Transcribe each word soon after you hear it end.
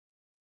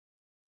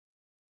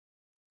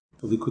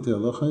Likutey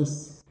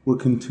Halakhos. We're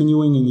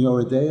continuing in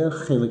Yoreh Deah,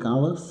 Chelik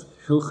Aleph,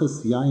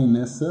 Hilkhos Yayin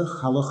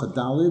Nesech, Halakha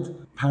Dalid,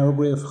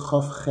 paragraph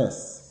Chav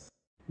Ches.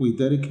 We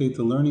dedicate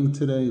the learning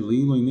today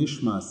Leilui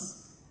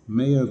Nishmas,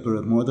 Meir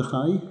ber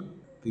Mordechai,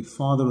 the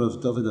father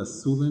of David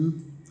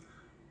Asulin,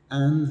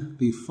 and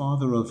the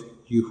father of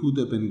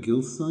Yehuda ben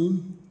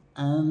Gilsoim,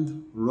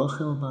 and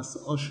Rachel bas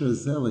Osher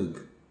Zelig.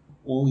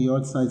 All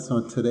yahrzeits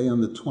are today on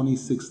the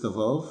 26th of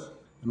Av,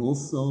 and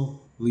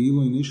also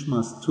Leilui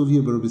Nishmas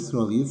Tuvia ber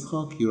Bisrael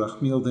Yitzchak,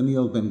 Yerachmiel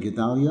Daniel ben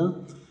Gedalia,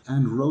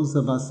 and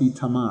Rosa bas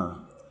Tamar.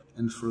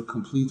 And for a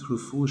complete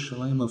refuah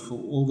shalema for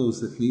all those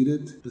that need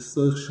it,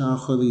 B'soich Shar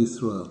Choli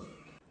Yisrael.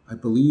 I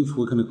believe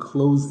we're going to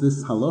close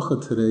this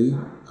halakha today,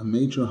 a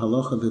major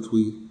halakha that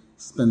we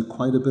spent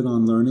quite a bit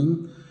on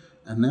learning.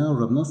 And now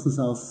Rav Nasan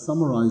Zal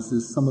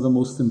summarizes some of the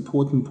most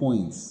important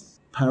points.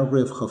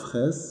 Paragraph Chav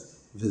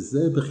Ches,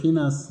 V'zeh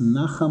b'chinas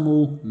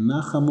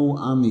nachamu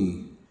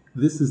ami.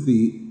 This is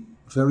the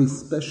very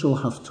special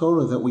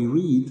haftorah that we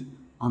read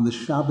on the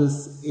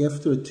Shabbos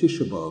after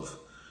Tisha B'Av,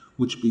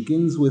 which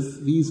begins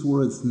with these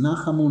words,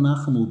 Nachamu,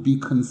 Nachamu, be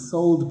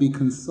consoled, be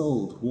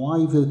consoled.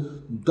 Why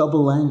the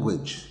double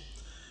language?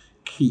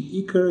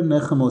 Ki iker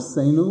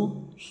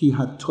nechamosenu, hi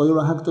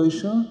ha-Torah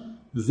hakdosha,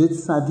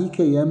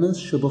 v'tzadikei emes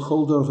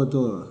shebachol dor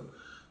v'dor.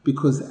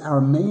 Because our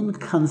main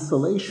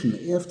consolation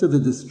after the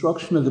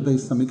destruction of the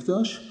Beis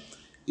HaMikdash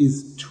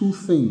is two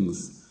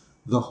things,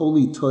 the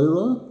Holy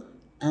Torah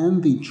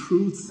and the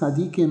true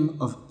tzaddikim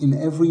in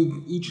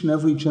each and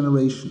every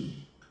generation.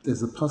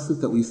 There's a pasuk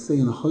that we say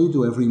in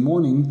Hoidu every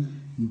morning,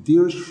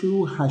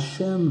 Dirshu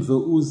Hashem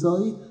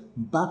ve'uzai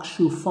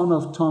bakshu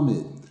fonav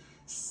tamid.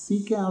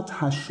 Seek out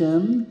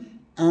Hashem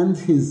and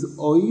His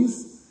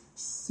ois,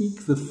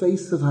 seek the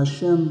face of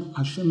Hashem,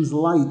 Hashem's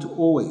light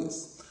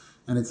always.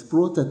 And it's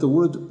brought that the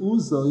word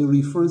uzai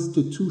refers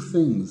to two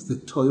things. The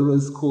Torah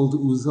is called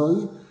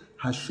uzai,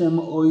 Hashem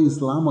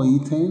ois lama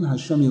yitain,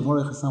 Hashem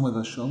yavorech esam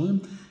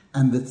v'asholim,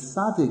 and the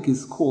tzaddik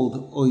is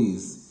called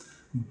ois,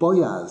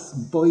 boyaz.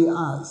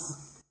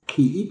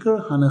 Ki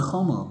iker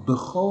hanechama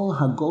b'chol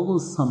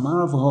hagolus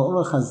samar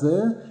v'ha'orach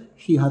hazeh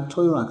hi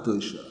ha-Torah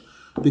akdosha.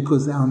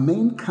 Because our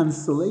main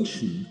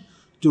consolation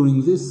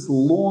during this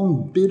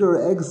long,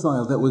 bitter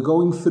exile that we're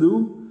going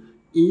through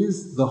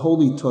is the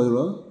Holy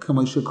Torah.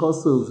 Kama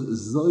shekosov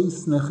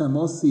zois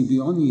nechemosi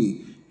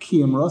b'yoni ki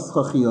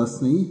emroscha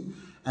chiyasni.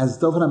 As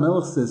David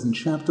HaMelech says in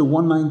chapter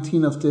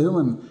 119 of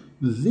Tehillim,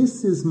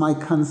 this is my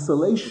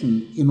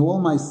consolation in all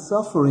my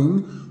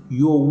suffering.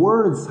 Your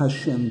words,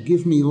 Hashem,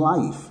 give me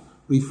life.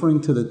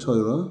 Referring to the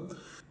Torah.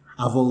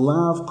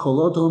 Avolav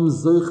kolodom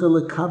zoiche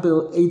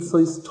lekabel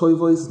eitzos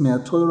toivois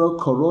me'aTorah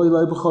koroi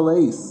lei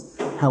b'chol eis.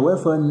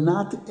 However,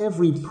 not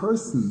every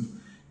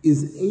person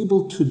is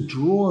able to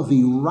draw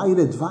the right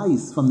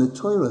advice from the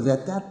Torah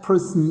that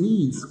person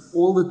needs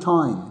all the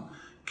time.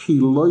 Ki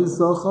loy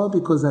zocha,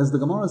 because as the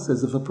Gemara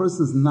says, if a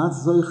person is not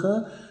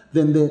zoiche,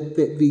 then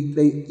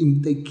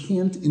they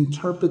can't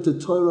interpret the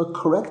Torah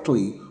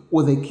correctly,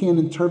 or they can't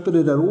interpret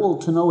it at all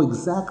to know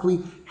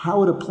exactly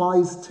how it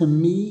applies to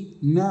me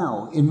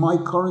now, in my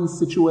current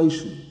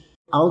situation.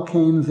 Al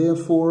kain,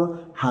 therefore,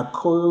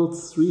 hakoil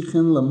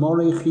tzrichin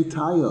lemorei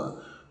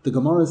chitaya. The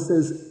Gemara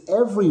says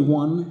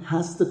everyone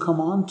has to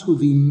come on to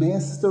the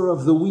master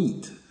of the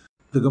wheat.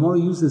 The Gemara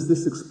uses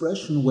this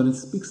expression when it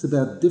speaks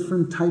about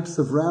different types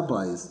of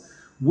rabbis.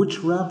 Which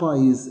rabbi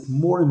is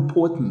more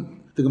important?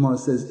 The Gemara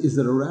says, is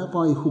it a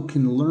rabbi who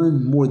can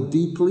learn more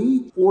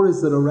deeply, or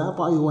is it a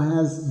rabbi who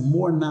has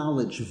more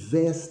knowledge,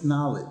 vast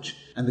knowledge?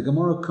 And the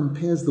Gemara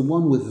compares the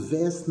one with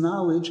vast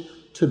knowledge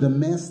to the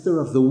master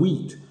of the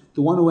wheat,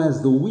 the one who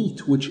has the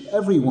wheat, which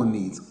everyone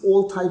needs.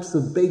 All types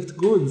of baked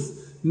goods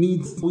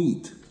needs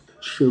wheat.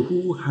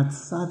 Shehu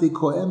hatzadik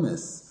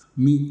ho'emes,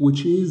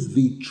 which is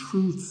the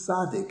true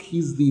tzaddik.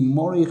 He's the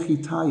morei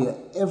chitaya.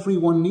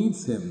 Everyone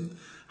needs him.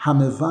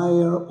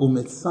 Hamevayer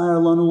u'metzayer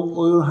lanu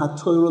oyer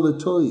haTorah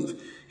letoiv.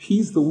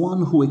 He's the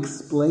one who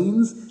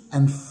explains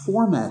and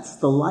formats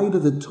the light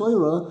of the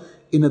Torah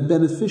in a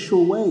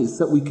beneficial way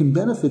so that we can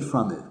benefit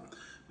from it.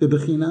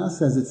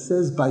 Bebechinas, as it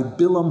says by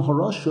Bilam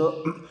Harasha,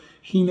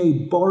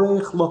 hine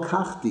borech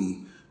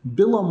lokachti.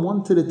 Bilam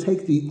wanted to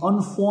take the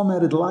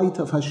unformatted light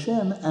of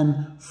Hashem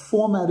and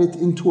format it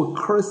into a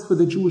curse for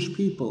the Jewish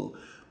people.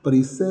 But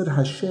he said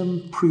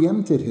Hashem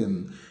preempted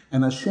him,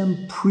 and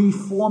Hashem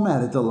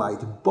pre-formatted the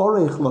light.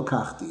 Borech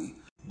lokachti.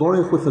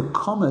 Borech with a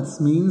komets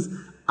means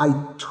I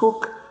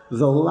took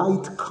the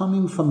light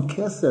coming from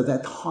Keser,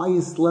 that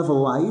highest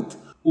level light,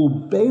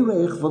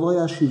 ubeirech v'lo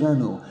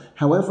yashivenu.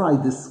 However, I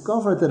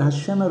discovered that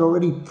Hashem had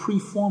already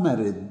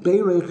pre-formatted it.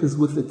 Beirech is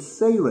with its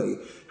seirei.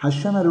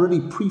 Hashem had already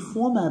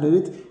pre-formatted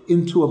it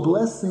into a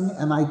blessing,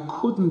 and I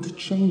couldn't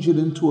change it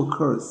into a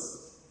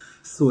curse.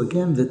 So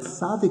again, the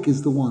tzaddik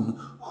is the one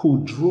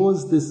who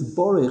draws this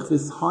borech,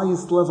 this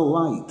highest level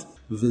light.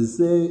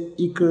 V'zeh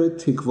iker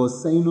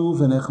tikvosenu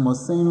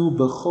v'nechmosenu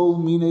b'chol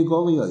minei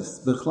golios,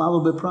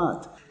 b'chlal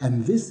u'beprat.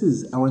 And this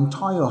is our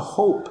entire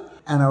hope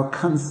and our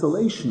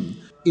consolation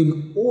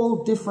in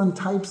all different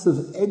types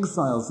of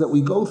exiles that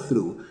we go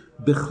through.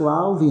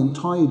 Bichlal, the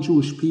entire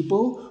Jewish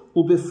people,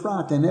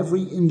 ubifrat, and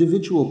every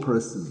individual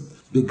person,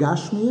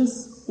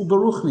 begashmias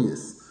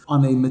ubaruchnias,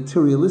 on a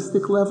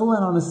materialistic level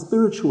and on a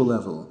spiritual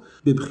level.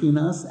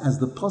 Bibchinas, as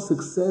the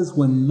pasuk says,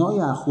 when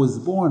Noach was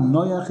born,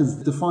 Noach is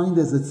defined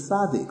as a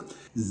tzaddik.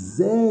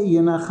 Ze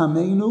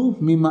yenachamenu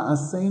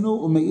mima'asenu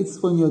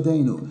u'meitzvon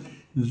yodenu.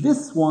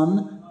 This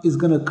one is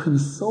going to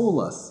console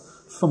us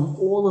from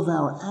all of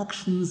our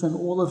actions and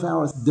all of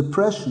our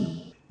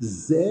depression.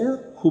 Ze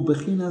hu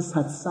bechinas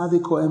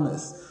hatzadik o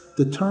emes.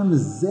 The term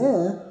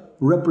ze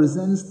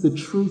represents the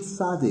true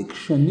tzaddik,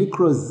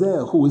 shenikra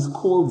ze, who is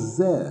called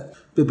ze.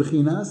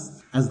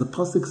 Bibchinas, as the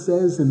pasuk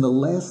says in the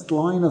last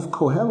line of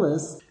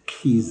Koheles,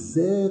 ki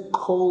ze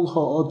kol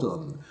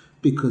ha'odom,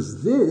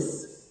 because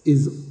this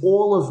is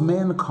all of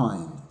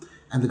mankind.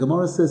 And the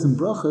Gemara says in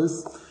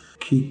Brachos,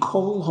 ki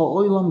kol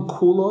ha'olam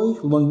kuloi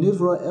lo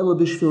nivra ela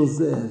b'shvil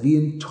zeh. The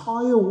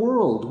entire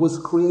world was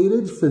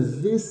created for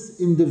this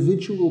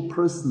individual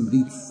person,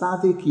 the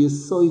tzaddik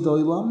yesoid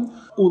olam,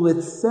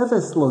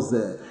 uletzeves lo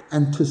zeh,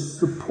 and to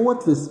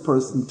support this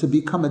person, to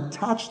become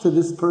attached to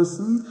this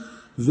person,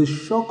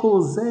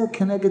 v'shokol zeh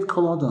keneged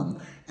kol adam.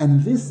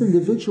 And this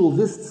individual,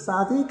 this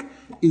tzaddik,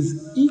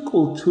 is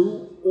equal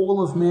to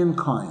all of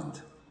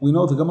mankind. We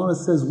know the Gemara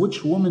says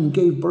which woman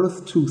gave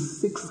birth to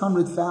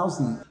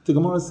 600,000. The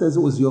Gemara says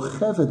it was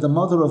Yocheved, the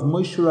mother of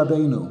Moshe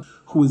Rabbeinu,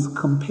 who is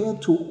compared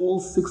to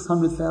all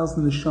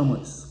 600,000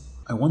 neshamas.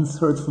 I once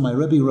heard from my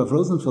Rebbe Rav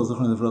Rosenfeld,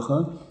 Zechron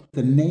Livracha,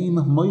 the name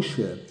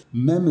Moshe,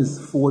 Mem is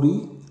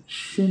 40,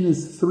 Shin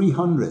is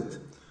 300.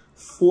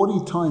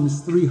 40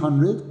 times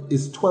 300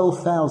 is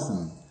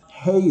 12,000.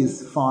 Hey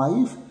is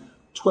 5.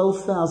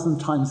 12,000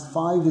 times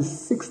 5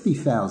 is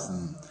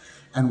 60,000.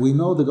 And we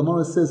know the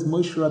Gemara says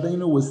Moshe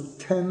Rabbeinu was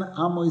 10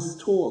 amos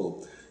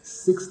tall.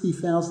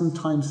 60,000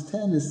 times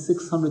 10 is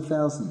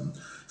 600,000.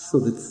 So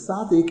the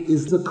tzaddik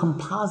is the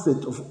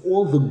composite of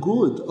all the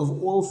good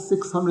of all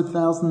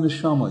 600,000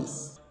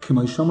 neshamas.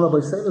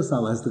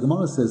 As the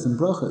Gemara says in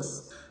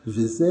Brachos,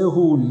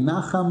 V'zehu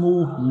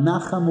nachamu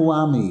nachamu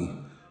ami.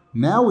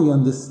 Now we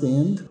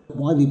understand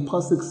why the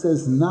pasuk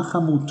says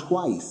nachamu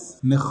twice.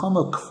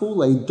 Nechama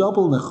kful, a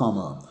double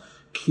nechama.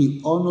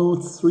 Ki onu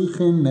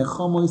tzrichin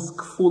nechamois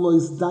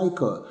kfulois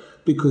daika,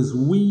 because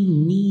we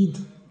need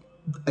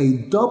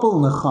a double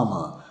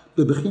nechama.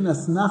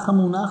 Bebechinas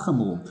nachamu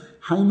nachamu,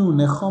 hainu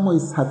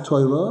nechamois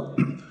haTorah.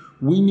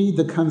 We need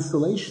the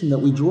consolation that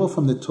we draw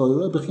from the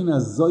Torah.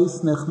 Bechinas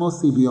zois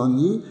nechmosi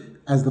biyoni,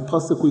 as the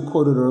pasuk we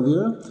quoted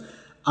earlier.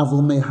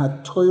 Avol me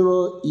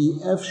haTorah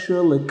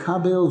efsher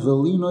lekabel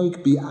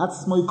velinoik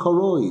biatzmoi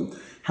koroi.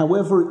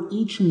 However,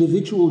 each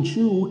individual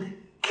Jew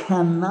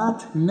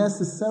cannot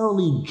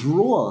necessarily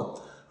draw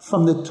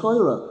from the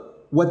Torah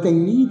what they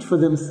need for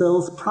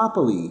themselves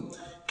properly.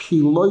 Ki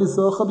loy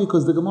zocha,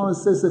 because the Gemara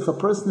says if a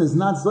person is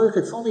not zoicha,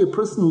 it's only a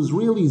person who's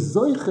really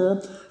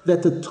zoicha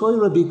that the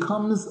Torah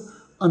becomes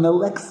an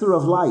elixir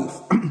of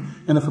life.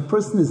 And if a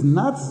person is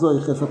not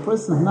zoicha, if a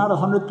person is not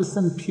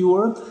 100%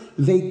 pure,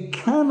 they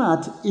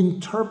cannot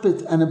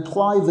interpret and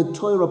apply the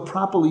Torah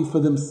properly for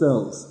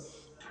themselves.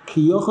 A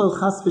person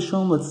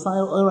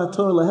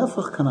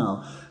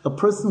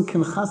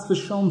can chas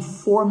v'shom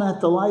format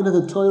the light of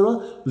the Torah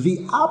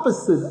the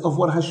opposite of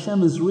what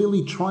Hashem is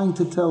really trying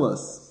to tell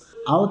us.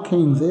 Al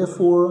kain,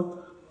 therefore,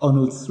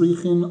 anu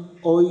tzrichin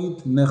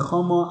oid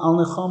nechama al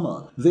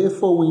nechama.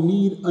 Therefore, we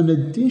need an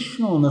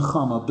additional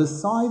nechama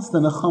besides the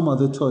nechama of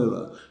the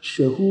Torah.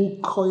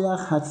 Shehu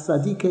koyach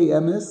hatzadikei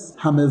emes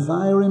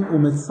hamevayrim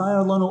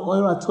umetzayer lanu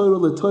oira Torah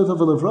letoiva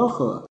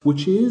v'levracha,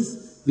 which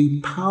is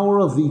the power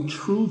of the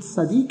true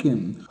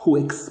tzaddikim who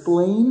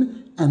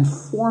explain and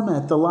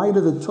format the light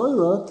of the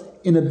Torah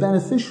in a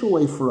beneficial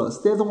way for us.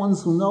 They're the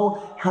ones who know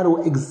how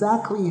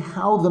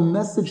the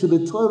message of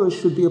the Torah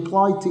should be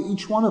applied to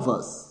each one of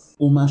us.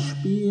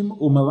 Umashpiim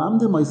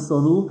umelamdim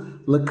oisonu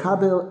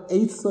lekabel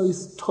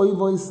eitzos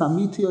toivois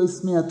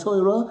amitiyos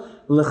me'aTorah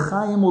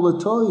lechayim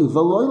uletoi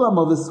v'loi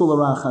lamavisul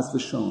arachas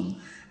v'shon.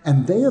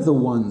 And they are the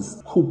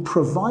ones who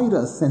provide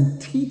us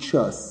and teach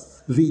us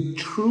the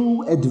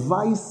true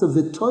advice of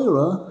the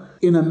Torah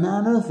in a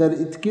manner that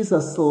it gives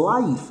us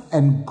life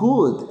and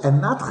good,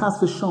 and not chas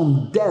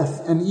v'shom,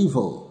 death and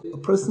evil. A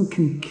person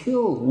can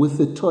kill with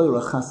the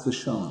Torah chas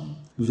v'shom.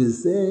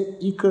 V'zeh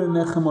ikar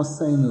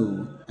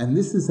nechamoseinu, and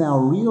this is our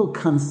real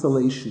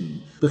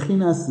consolation.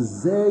 B'chinas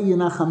zeh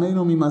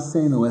yenachamenu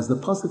mimasenu, as the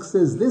pasuk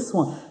says, this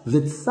one,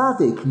 the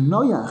tzaddik,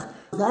 Noach,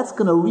 that's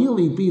going to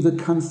really be the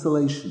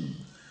consolation.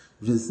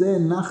 V'zeh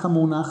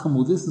nachamu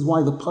nachamu. This is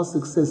why the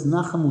pasuk says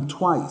nachamu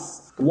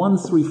twice.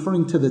 Once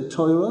referring to the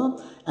Torah,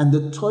 and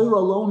the Torah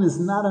alone is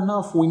not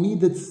enough. We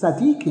need the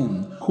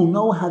tzaddikim who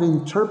know how to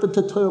interpret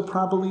the Torah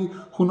properly,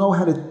 who know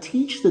how to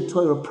teach the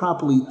Torah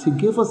properly, to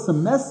give us a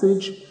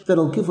message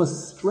that'll give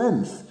us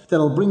strength,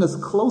 that'll bring us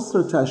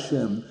closer to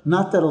Hashem,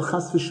 not that'll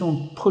chas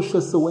v'shon push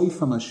us away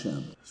from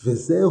Hashem.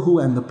 V'zehu,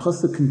 and the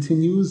pasuk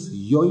continues,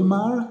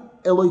 Yoimar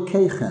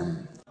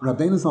Elokeichem.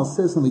 Rabbeinu Zal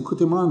says in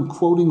Likutey,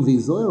 quoting the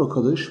Zohar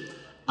Kodesh,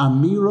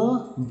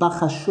 Amira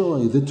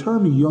Bachashoy. The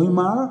term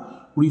Yoimar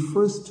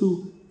refers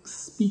to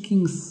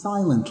speaking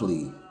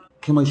silently.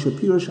 As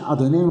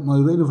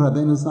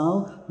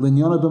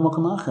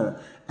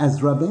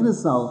Rabbeinu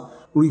Zal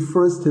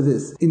refers to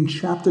this in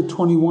chapter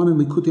 21 in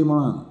Likutey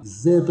Moran.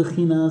 Ze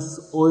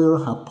bechinas oyer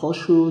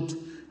haposhut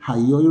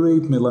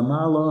hayored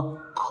milamala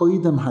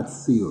koidem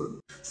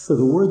hatzir. So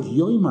the word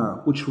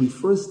yoimar, which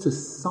refers to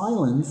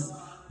silence,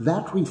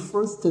 that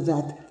refers to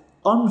that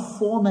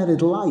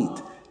unformatted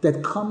light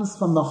that comes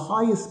from the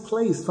highest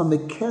place, from the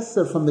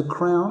keser, from the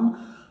crown,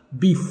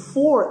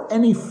 before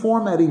any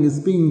formatting is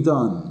being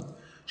done.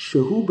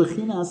 Shehu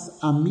bechinas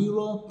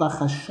amira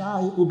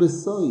b'chashai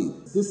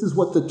ubesoid. This is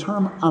what the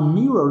term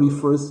amira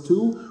refers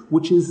to,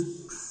 which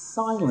is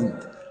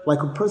silent.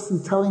 Like a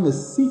person telling a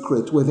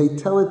secret where they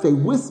tell it, they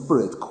whisper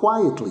it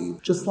quietly.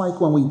 Just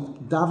like when we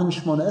daven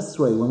Shmon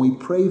Esrei, when we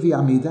pray the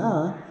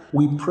Amidah,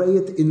 we pray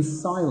it in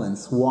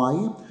silence.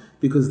 Why?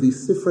 Because the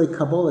Sifrei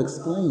Kabbalah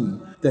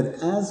explain that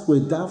as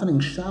we're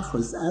davening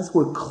Shachris, as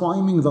we're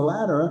climbing the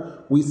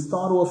ladder, we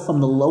start off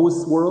from the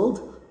lowest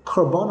world.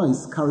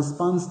 Karbonos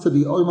corresponds to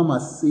the Olam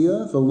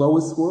Asiyah, the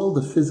lowest world,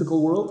 the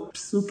physical world.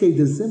 Psuke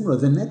de Zimra,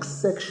 the next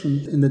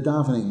section in the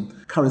davening,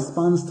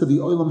 corresponds to the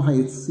Olam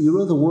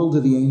Hayetzira, the world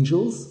of the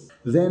angels.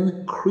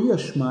 Then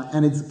Kriyashma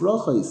and its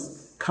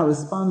brachos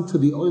correspond to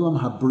the Olam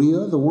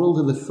Habriya, the world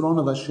of the throne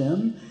of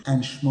Hashem.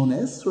 And Shmon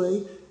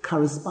Esrei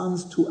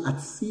corresponds to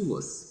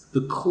Atzilus,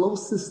 the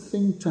closest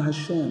thing to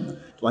Hashem,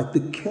 like the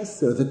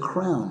Keser, the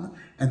crown.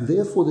 And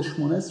therefore the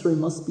Shmon Esrei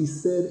must be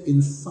said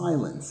in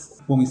silence.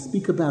 When we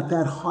speak about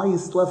that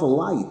highest level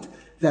light,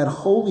 that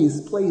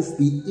holiest place,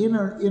 the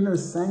inner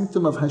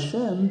sanctum of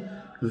Hashem,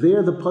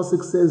 there the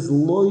pasuk says,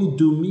 Loi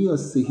dumia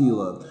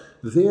sehila.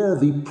 There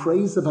the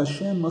praise of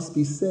Hashem must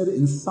be said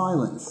in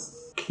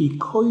silence. Ki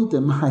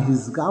koidem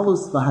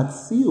hahizgalus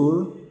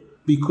v'hatziur,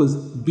 because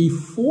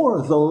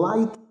before the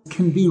light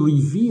can be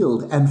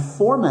revealed and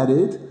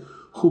formatted,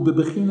 hu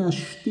bebechina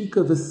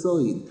shtika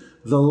v'soid.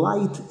 The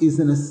light is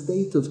in a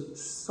state of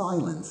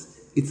silence.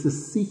 It's a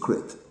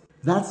secret.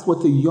 That's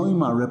what the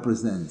Yoimar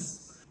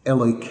represents.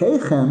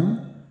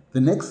 Elokeichem,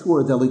 the next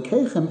word,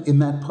 Elokeichem, in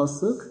that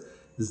pasuk,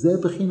 Ze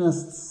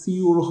bechinas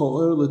tziur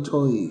ha'or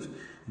l'toiv.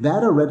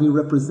 That already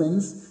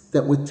represents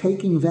that we're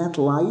taking that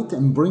light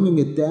and bringing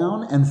it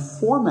down and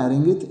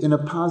formatting it in a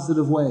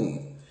positive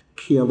way.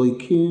 Ki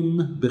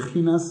Elokim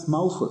bechinas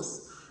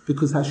Malchus.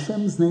 Because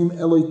Hashem's name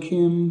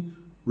Elokim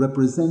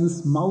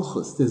represents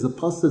Malchus. There's a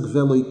pasuk,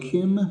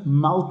 Velokim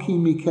Malki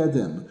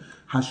Mikedem.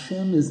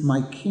 Hashem is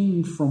my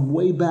king from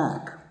way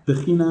back.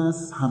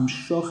 Bechinas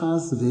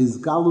hamshochas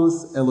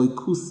v'hizgalus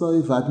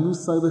elokusoi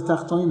v'adnusoi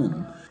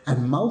l'tachtoinim.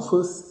 And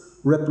Malchus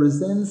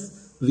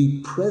represents the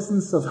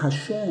presence of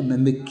Hashem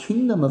and the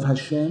kingdom of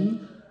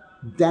Hashem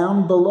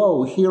down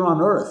below, here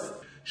on earth.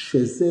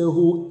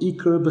 Shezehu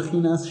ikar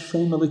bechinas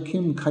shem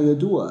Elokim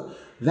kayadua.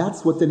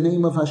 That's what the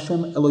name of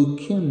Hashem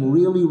Elokim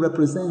really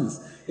represents.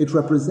 It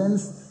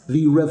represents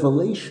the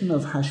revelation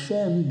of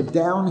Hashem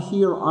down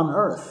here on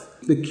earth,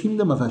 the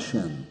kingdom of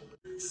Hashem.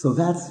 So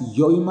that's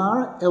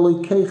Yoimar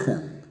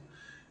Elokeichem.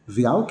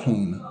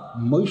 V'alkein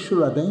Moshe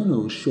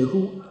Rabbeinu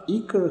shehu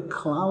ikar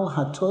klal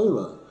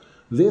haTorah.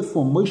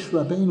 Therefore Moshe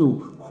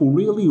Rabbeinu, who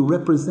really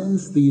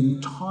represents the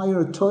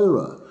entire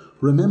Torah.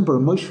 Remember,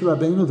 Moshe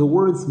Rabbeinu, the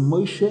words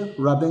Moshe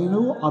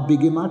Rabbeinu are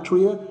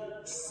Bigematria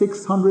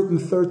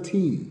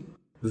 613.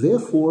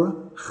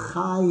 Therefore,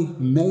 Chai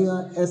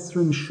Mea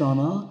Esrim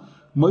Shana,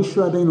 Moshe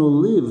Rabbeinu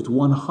lived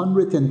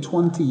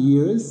 120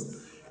 years,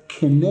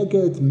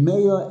 Keneged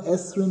Mea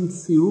Esrim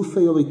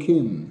Tzirufei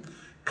Elokim,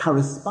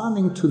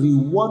 corresponding to the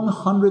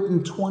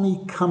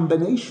 120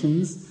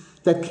 combinations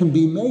that can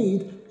be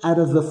made out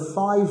of the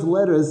 5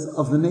 letters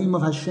of the name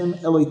of Hashem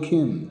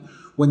Elokim.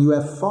 When you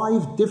have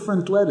 5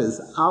 different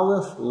letters,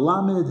 Aleph,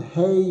 Lamed,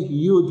 Hey,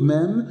 Yud,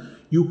 Mem,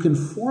 you can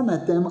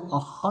format them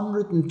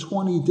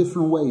 120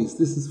 different ways.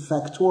 This is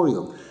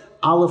factorial.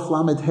 Aleph,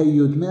 Lamed, Hey,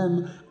 Yud,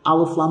 Mem,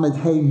 Aleph, Lamed,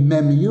 Hey,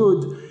 Mem,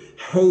 Yud,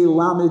 Hey,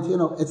 Lamed,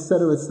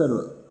 etc.,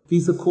 etc.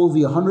 These are called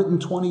the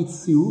 120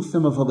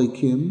 tzirufim of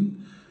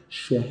Elokim,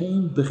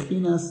 shehein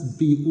bechinas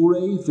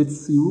bi'urei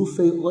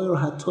v'tzirufei oyer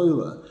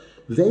haTorah.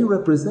 They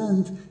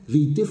represent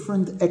the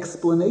different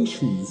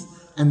explanations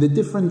and the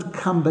different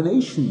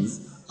combinations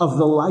of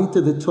the light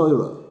of the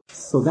Torah.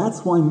 So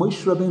that's why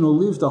Moshe Rabbeinu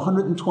lived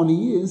 120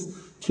 years,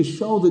 to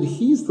show that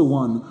he's the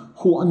one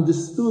who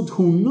understood,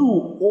 who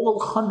knew all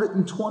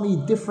 120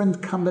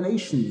 different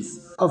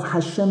combinations of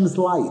Hashem's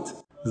light.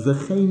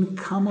 V'chein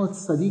kama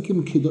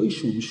tzadikim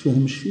kedoshim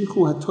shehemshichu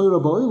haTorah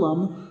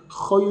ba'olam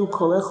choyu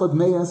kol echad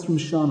mei esrim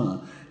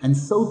shana. And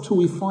so too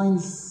we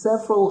find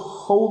several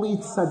holy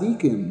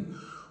tzadikim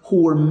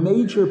who were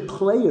major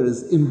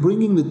players in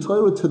bringing the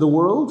Torah to the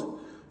world.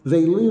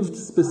 They lived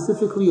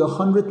specifically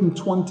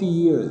 120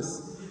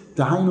 years.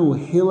 Dahainu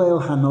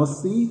Hillel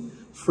Hanasi,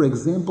 for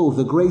example,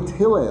 the great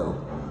Hillel,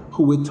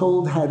 who we're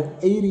told had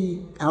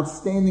 80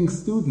 outstanding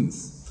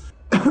students.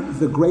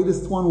 The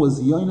greatest one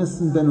was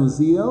Yonasan ben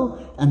Uziel,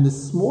 and the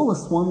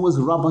smallest one was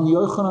Rabban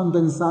Yochanan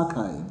ben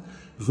Zakkai.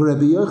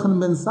 Rabbi Yochanan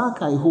ben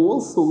Zakkai, who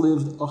also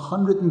lived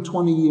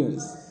 120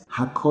 years.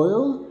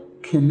 Hakoil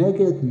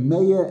Keneged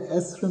Meya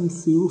Esrim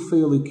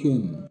Tzirufei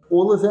Elokim.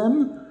 All of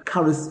them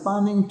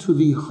corresponding to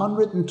the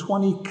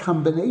 120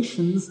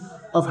 combinations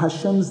of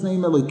Hashem's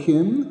name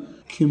Elokim,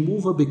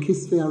 Kimuva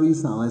Bekisvei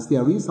Arizal, as the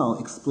Arizal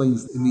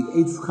explains in the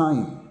Eitz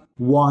Chaim.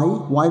 Why?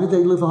 Why did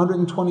they live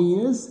 120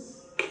 years?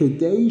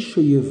 Kedei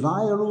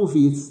sheyevayaru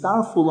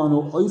v'yitztarfu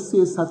lanu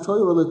oisius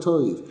hatoyra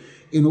l'toiv,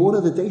 in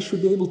order that they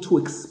should be able to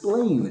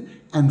explain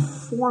and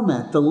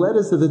format the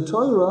letters of the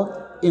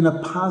Torah in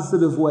a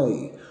positive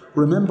way.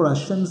 Remember,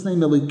 Hashem's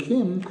name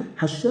Elokim,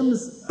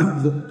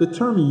 the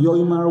term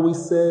Yoimar, we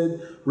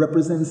said,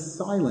 represents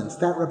silence.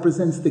 That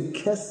represents the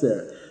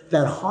Keser,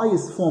 that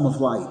highest form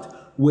of light.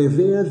 Where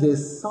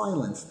there's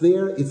silence.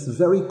 There, it's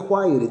very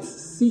quiet. It's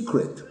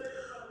secret.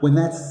 When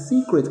that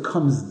secret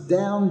comes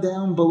down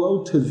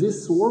below to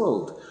this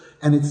world,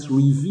 and it's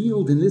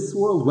revealed in this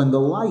world, when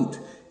the light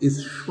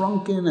is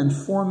shrunken and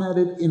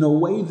formatted in a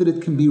way that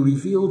it can be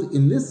revealed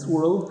in this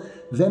world,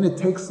 then it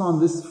takes on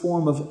this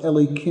form of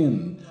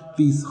Elokim,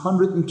 these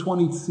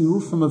 120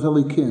 tzirufim of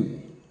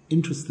Elokim.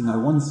 Interesting, I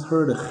once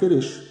heard a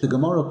chiddush. The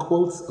Gemara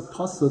quotes a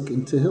pasuk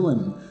in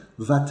Tehillim,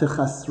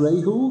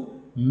 Vatechasrehu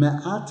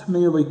me'at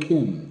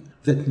me'Elokim,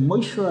 that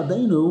Moshe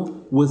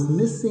Rabbeinu was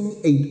missing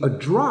a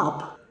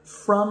drop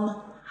from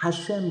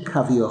Hashem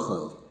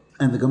Kaviyachol.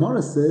 And the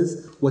Gemara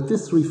says, what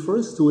this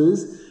refers to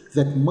is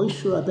that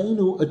Moshe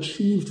Rabbeinu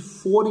achieved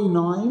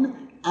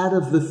 49 out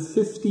of the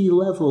 50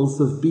 levels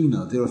of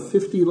Bina. There are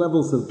 50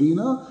 levels of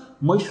Bina.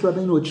 Moshe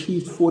Rabbeinu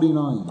achieved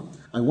 49.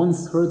 I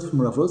once heard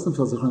from Rav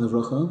Rosenfeld, Zichron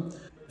Livracha,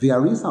 the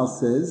Arizal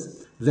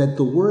says that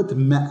the word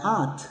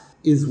Me'at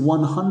is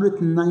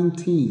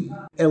 119.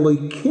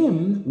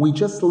 Elokim, we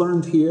just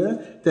learned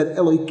here that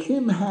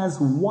Elokim has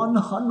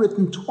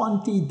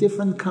 120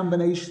 different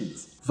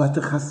combinations.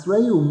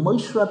 Vatechasrehu,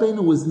 Moshe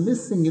Rabbeinu was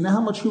missing. You know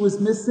how much he was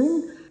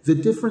missing? The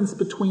difference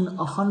between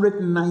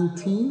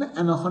 119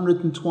 and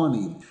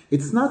 120.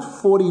 It's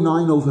not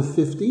 49 over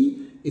 50.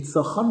 It's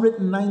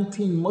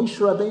 119. Moshe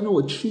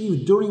Rabbeinu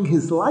achieved during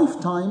his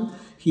lifetime.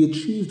 He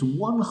achieved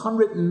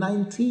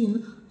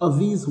 119 of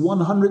these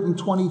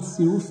 120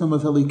 tzirufim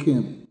of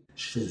Elokim.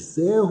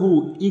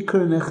 Shezehu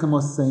ikar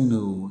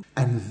nechemosenu.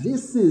 And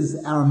this is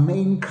our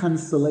main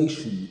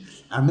consolation.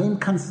 Our main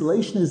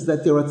consolation is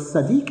that there are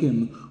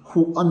tzaddikim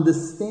who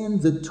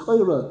understand the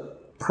Torah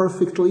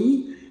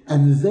perfectly,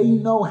 and they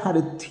know how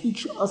to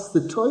teach us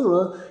the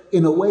Torah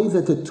in a way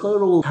that the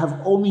Torah will have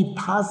only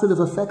positive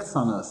effects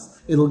on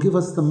us. It'll give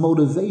us the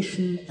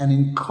motivation and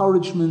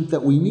encouragement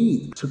that we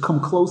need to come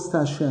close to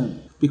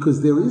Hashem.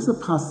 Because there is a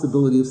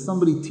possibility of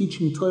somebody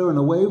teaching Torah in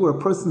a way where a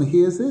person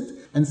hears it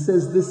and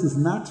says, this is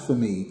not for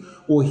me.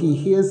 Or he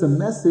hears a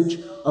message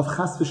of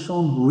chas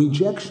v'shalom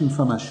rejection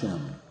from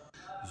Hashem.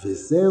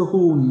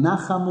 V'zehu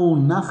nachamu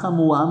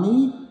nachamu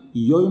ami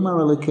yoymar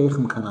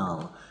alekeichem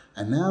kanal.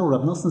 And now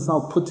Rav Nasan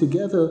Zal put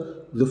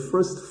together the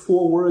first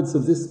 4 words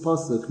of this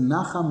pasuk,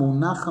 nachamu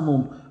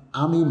nachamu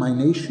ami, my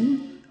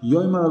nation,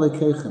 yoymar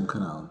alekeichem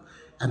kanal.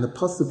 And the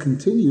pasuk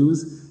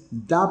continues,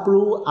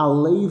 dabru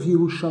alev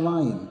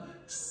Yerushalayim.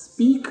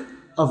 Speak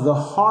of the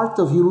heart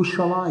of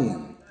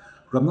Yerushalayim.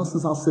 Rav Nasan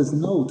Zal says,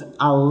 note,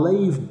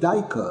 alev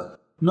daika.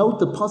 Note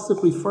the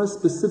pasuk refers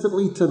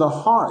specifically to the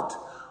heart.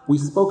 We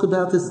spoke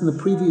about this in the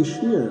previous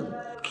year.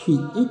 Ki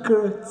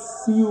ikar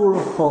tziur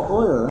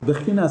ha'or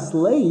b'chinas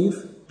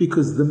leiv,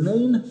 because the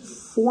main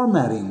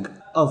formatting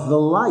of the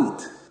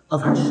light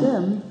of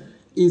Hashem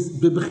is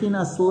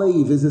b'chinas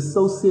leiv, is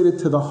associated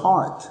to the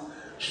heart.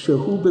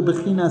 Shehu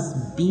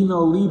b'chinas bina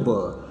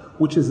liba,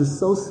 which is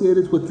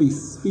associated with the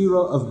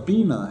sphera of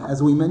Bina,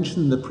 as we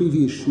mentioned in the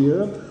previous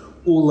year.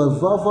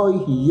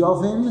 Ulevavoi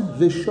yovin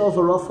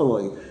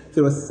v'shavarafaloi.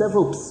 There are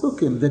several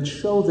psukim that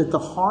show that the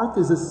heart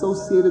is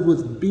associated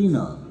with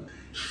Bina.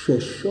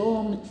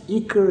 Sheshom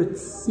ikar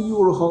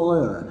tziur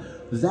ha'or.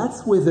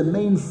 That's where the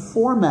main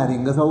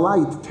formatting of the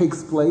light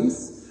takes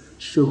place.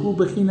 Shehu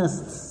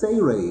b'chinas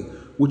tseirei,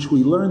 which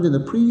we learned in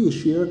the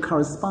previous year,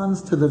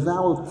 corresponds to the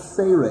vowel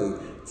tseirei.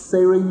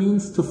 Tseirei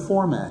means to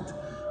format.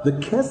 The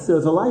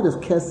keser, the light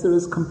of keser,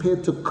 is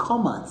compared to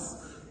komatz.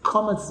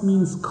 Komatz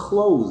means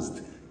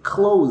closed,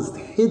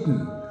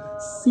 hidden,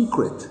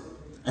 secret.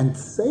 And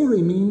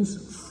tseirei means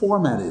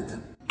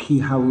formatted. Ki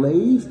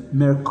halev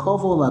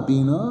merkovo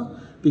labina,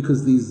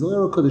 because the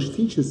Zohar Kodesh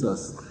teaches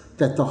us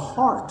that the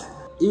heart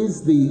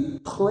is the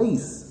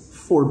place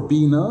for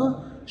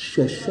Bina,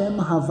 Sheshem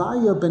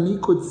Havaya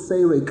Benikud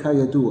Seirei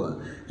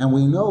Kayadua. And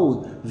we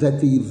know that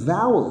the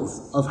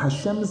vowels of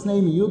Hashem's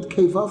name, Yud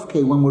Kei Vav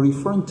Kei, when we're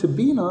referring to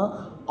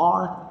Bina,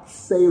 are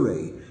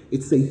Seirei.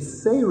 It's a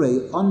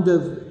Seirei under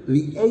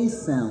the A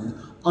sound,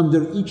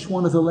 under each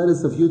one of the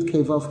letters of Yud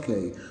Kei Vav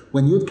Kei.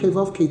 When Yud Kei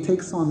Vav Kei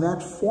takes on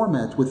that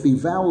format with the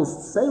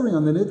vowels Seirei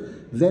under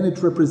it, then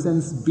it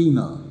represents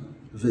Bina.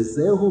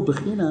 V'zehu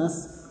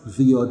b'chinas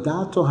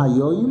v'yodato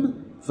hayoim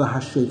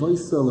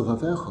v'hashevoiso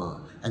levavecha.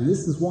 And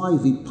this is why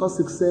the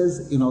pasuk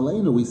says, in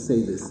Aleinu we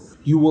say this,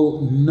 you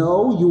will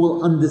know, you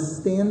will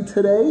understand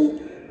today,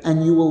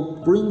 and you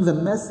will bring the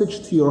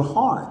message to your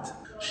heart.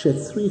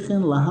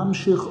 Shetzrichin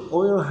lahamshich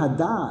oyer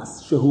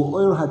hadas, shehu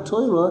oyer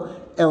hatoira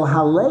el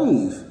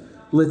halev,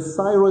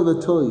 letzayroi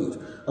letoiv.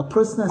 A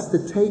person has to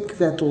take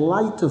that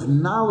light of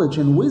knowledge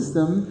and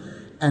wisdom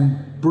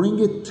and bring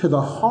it to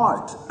the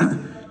heart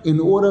in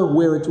order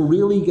where it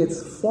really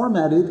gets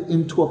formatted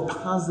into a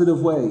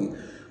positive way.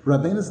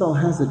 Rabbeinu Zal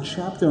has a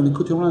chapter in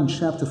Likutey,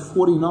 chapter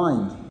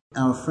 49.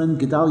 Our friend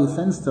Gedalia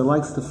Fenster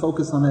likes to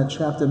focus on that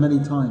chapter many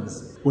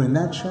times, where in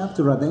that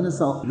chapter Rabbeinu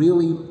Zal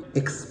really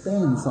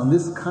expands on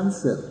this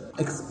concept,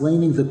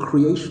 explaining the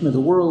creation of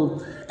the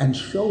world and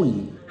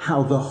showing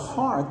how the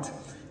heart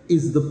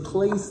is the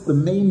place, the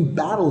main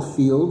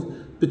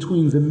battlefield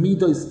between the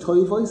Midos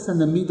Toivos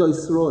and the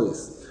Midos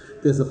Rois.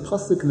 There's a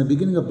pasuk in the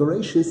beginning of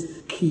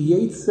Bereshis, Ki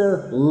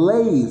Yetzer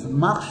Leiv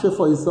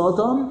Machshafo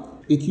Yisodam.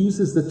 It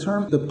uses the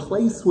term, the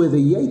place where the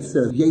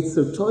Yetzer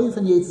Tov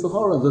and Yetzer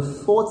Hara, the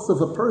thoughts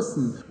of a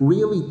person,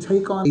 really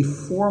take on a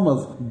form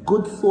of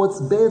good thoughts,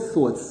 bad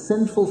thoughts,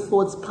 sinful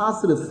thoughts,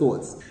 positive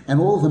thoughts. And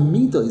all the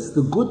Midos,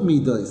 the good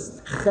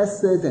Midos,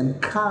 Chesed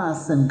and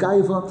Kas and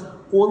Gaiva,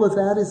 all of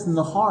that is in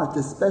the heart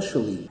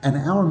especially. And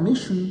our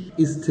mission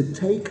is to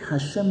take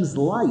Hashem's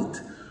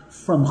light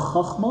from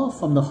Chachma,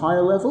 from the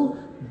higher level,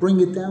 bring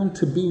it down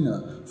to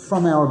Bina,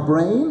 from our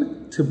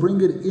brain to bring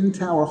it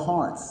into our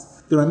hearts.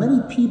 There are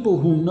many people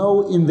who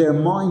know in their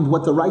mind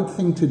what the right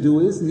thing to do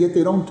is, and yet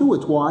they don't do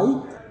it.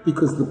 Why?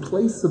 Because the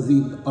place of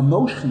the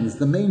emotions,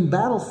 the main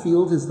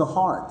battlefield, is the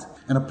heart.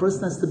 And a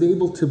person has to be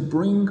able to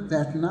bring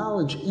that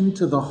knowledge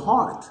into the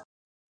heart.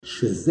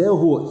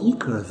 Shezehu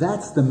ikar,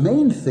 that's the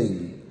main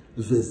thing.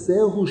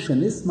 V'zehu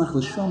shenismach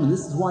l'shom, and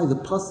this is why the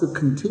pasuk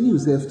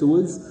continues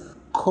afterwards.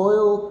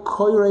 Koil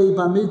koirei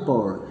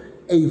bamidbar,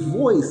 a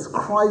voice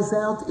cries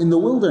out in the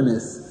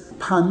wilderness.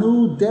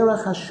 Panu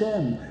derech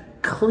Hashem,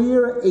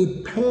 clear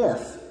a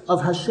path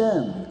of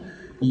Hashem.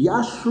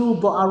 Yashru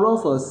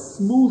ba'arava,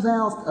 smooth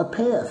out a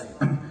path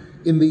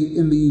in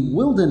the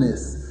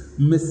wilderness.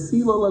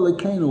 Mesilo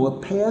lalekenu, a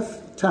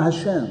path to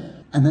Hashem.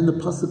 And then the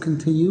pasuk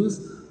continues,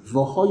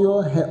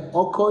 V'hoyo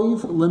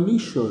he'okoiv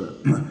lemishur,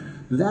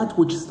 that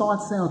which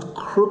starts out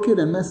crooked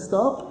and messed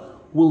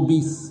up will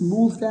be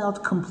smoothed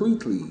out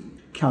completely.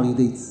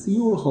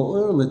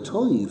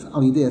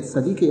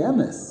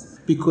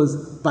 Because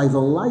by the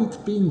light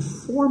being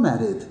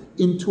formatted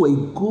into a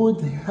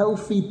good,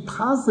 healthy,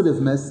 positive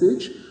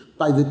message,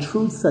 by the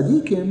true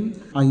tzaddikim,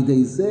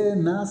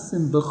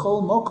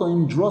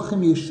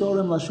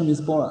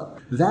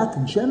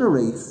 that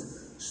generates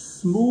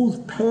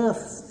smooth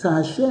paths to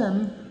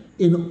Hashem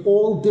in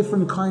all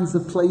different kinds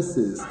of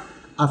places.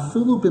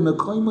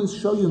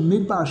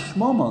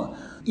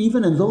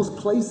 Even in those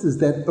places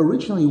that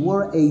originally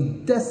were a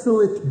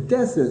desolate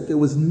desert, there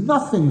was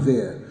nothing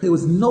there. There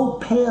was no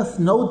path,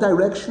 no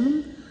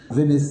direction.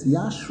 And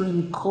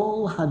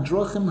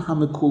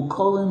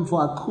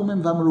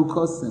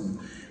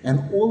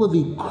all of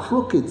the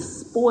crooked,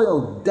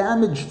 spoiled,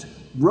 damaged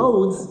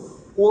roads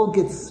all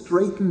get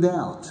straightened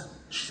out.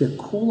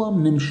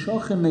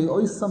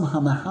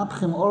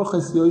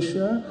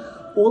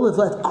 All of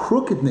that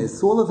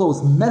crookedness, all of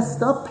those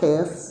messed up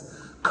paths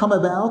come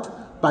about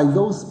by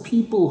those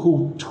people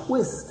who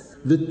twist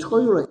the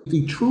Torah,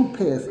 the true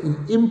path, in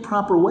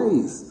improper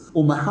ways. They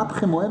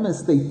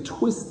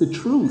twist the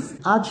truth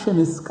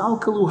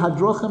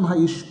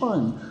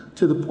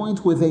to the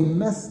point where they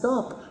messed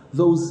up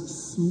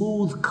those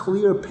smooth,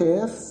 clear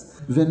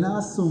paths,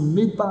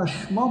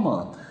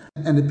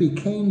 and it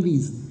became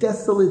these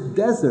desolate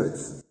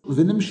deserts.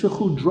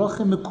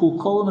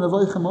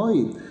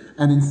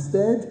 And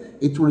instead,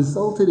 it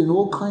resulted in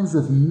all kinds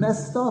of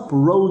messed up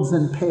roads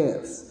and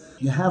paths.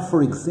 You have,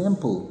 for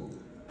example,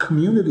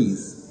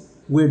 communities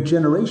where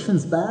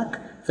generations back,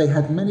 they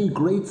had many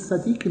great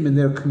tzaddikim in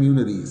their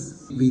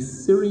communities. The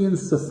Syrian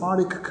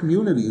Sephardic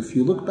community, if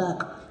you look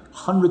back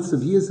hundreds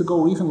of years ago,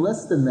 or even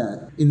less than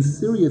that, in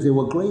Syria there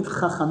were great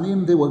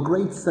chachamim, there were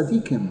great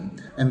tzaddikim.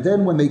 And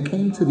then when they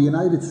came to the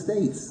United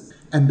States,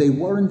 and they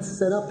weren't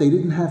set up, they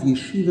didn't have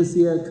yeshivas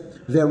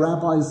yet, their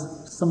rabbis,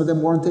 some of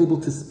them weren't able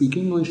to speak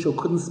English or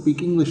couldn't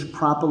speak English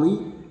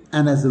properly.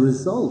 And as a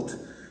result,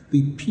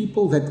 the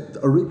people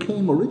that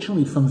came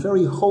originally from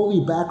very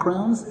holy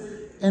backgrounds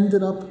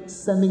ended up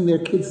sending their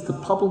kids to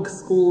public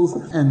schools,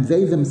 and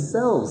they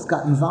themselves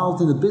got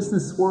involved in the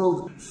business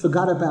world,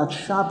 forgot about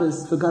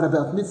Shabbos, forgot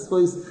about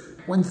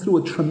mitzvahs, went through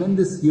a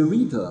tremendous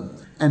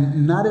yerida.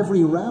 And not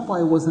every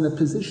rabbi was in a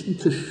position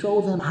to show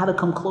them how to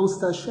come close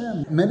to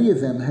Hashem. Many of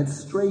them had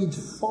strayed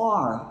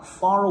far,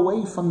 far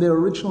away from their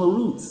original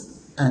roots.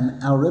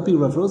 And our Rebbe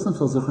Rav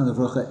Rosenfeld Zechron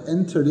Livracha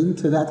entered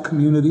into that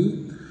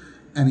community,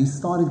 and he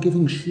started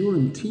giving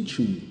shiurim,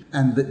 teaching.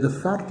 And the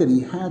fact that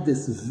he had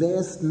this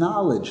vast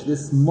knowledge,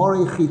 this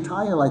moreh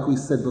chitaya, like we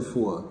said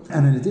before,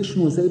 and in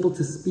addition was able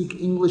to speak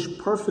English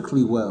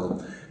perfectly well,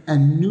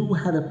 and knew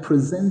how to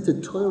present the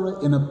Torah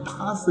in a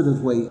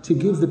positive way, to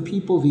give the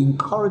people the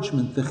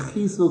encouragement, the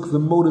chizuk, the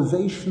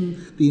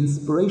motivation, the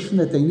inspiration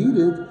that they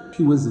needed,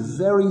 he was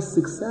very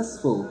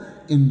successful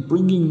in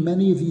bringing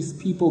many of these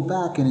people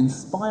back and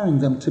inspiring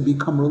them to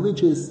become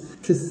religious,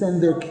 to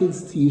send their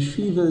kids to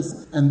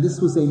yeshivas. And this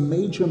was a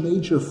major,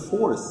 major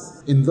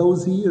force in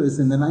those years,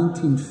 in the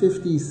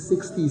 1950s,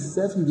 60s,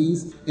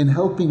 70s, in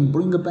helping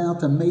bring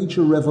about a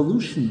major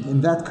revolution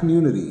in that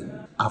community.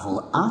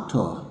 Avol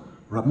Ato,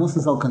 Rav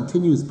Nosson Zal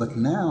continues, but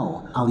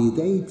now, Al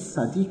Yidei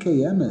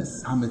Tzadikei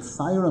Emes,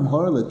 HaMetzayrim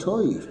Hor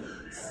L'Toiv,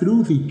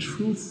 through the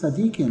true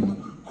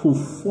tzaddikim who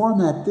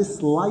format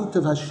this light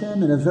of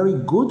Hashem in a very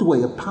good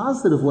way, a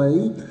positive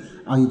way,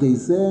 all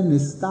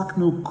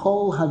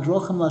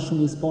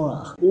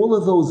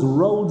of those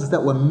roads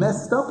that were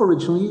messed up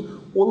originally,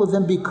 all of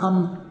them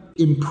become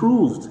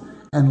improved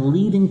and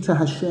leading to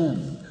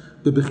Hashem.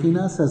 The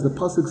Bechinas, as the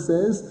Pasuk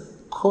says,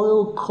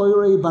 Koil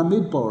Koirei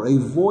Bamidbar, a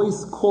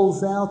voice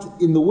calls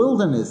out in the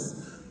wilderness,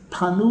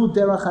 Panu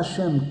derech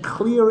Hashem,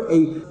 clear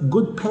a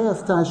good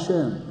path to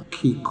Hashem.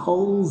 Ki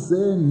kol ze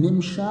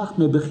nimshach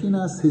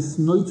mebechinas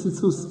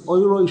hisnoitzitus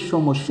oiroi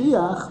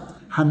shomoshiach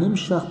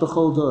hanimshach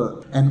b'chol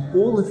dor. And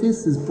all of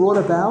this is brought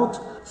about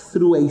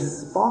through a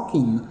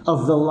sparking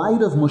of the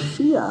light of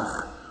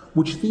Moshiach,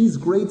 which these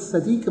great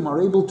tzaddikim are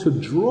able to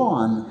draw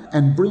on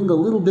and bring a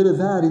little bit of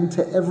that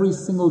into every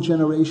single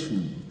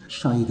generation.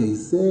 Shaydei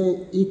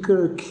ze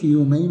iker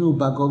kiyumenu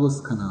bagolus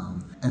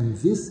kanam. And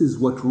this is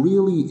what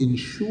really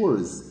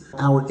ensures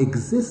our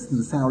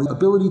existence, our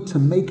ability to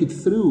make it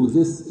through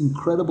this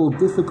incredible,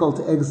 difficult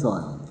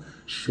exile.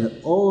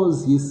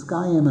 She'oz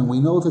yiskayim, and we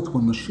know that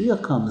when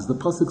Mashiach comes, the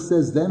Pasuk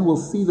says, then we'll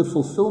see the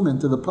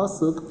fulfillment of the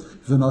Pasuk,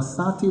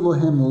 V'nosati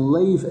lohem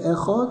leiv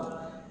echod,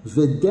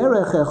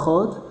 v'derech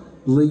echod,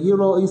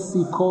 le'yiro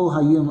isi kol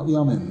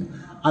hayamim.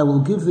 I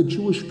will give the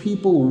Jewish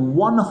people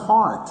one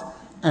heart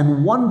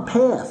and one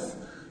path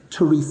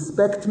to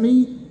respect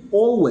me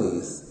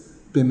always.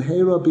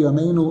 Bimheira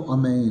b'yameinu,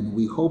 amen.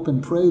 We hope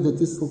and pray that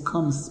this will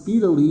come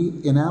speedily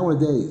in our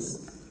days.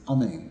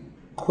 Amen.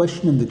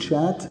 Question in the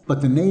chat,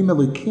 but the name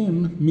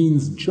Elikim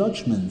means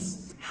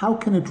judgments. How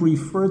can it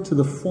refer to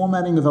the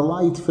formatting of the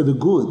light for the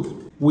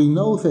good? We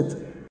know that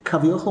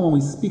Kaviyachol, when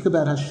we speak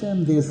about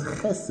Hashem, there's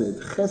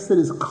chesed. Chesed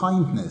is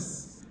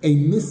kindness. A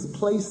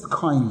misplaced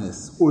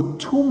kindness or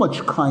too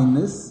much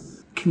kindness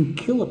can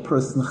kill a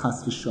person,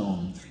 chas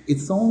v'shalom.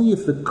 It's only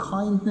if the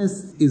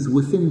kindness is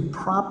within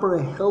proper,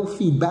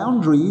 healthy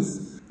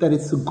boundaries that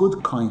it's a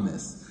good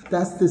kindness.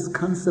 That's this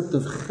concept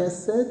of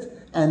chesed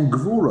and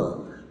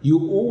gvura.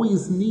 You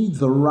always need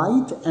the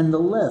right and the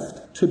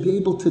left to be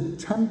able to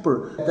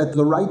temper that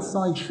the right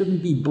side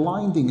shouldn't be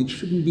blinding, it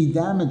shouldn't be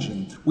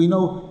damaging. We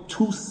know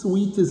too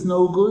sweet is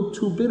no good,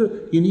 too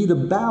bitter. You need a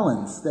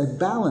balance, that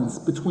balance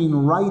between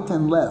right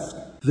and left.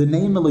 The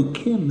name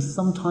Elikim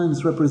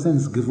sometimes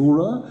represents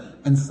Gevura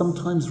and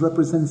sometimes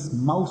represents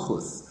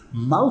Malchus.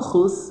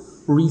 Malchus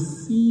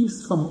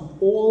receives from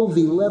all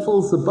the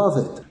levels above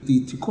it.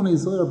 The Tikkunei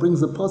Zohar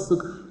brings a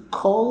pasuk,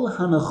 Kol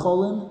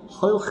hanecholim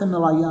hoilchem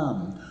el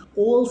hayam.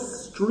 All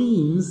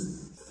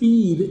streams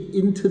feed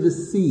into the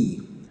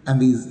sea. And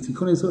the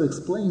Tikkunei Zohar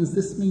explains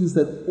this means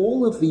that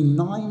all of the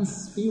 9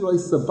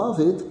 spheros above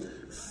it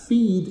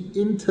feed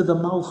into the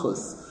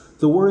Malchus.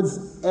 The words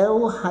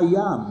El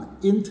Hayam,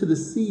 into the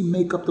sea,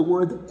 make up the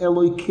word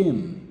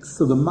Eloikim.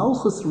 So the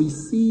Malchus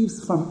receives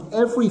from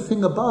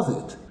everything above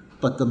it.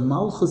 But the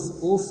Malchus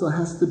also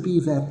has to be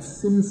that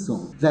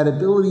tzimtzum, that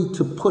ability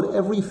to put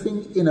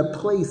everything in a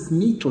place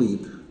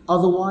neatly.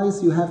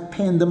 Otherwise, you have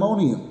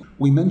pandemonium.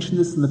 We mentioned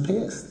this in the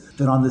past,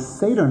 that on the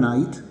Seder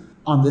night,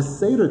 on the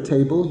Seder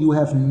table, you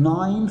have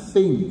 9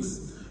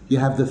 things. You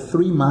have the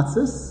 3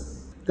 matzahs,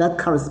 that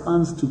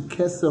corresponds to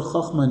Keser,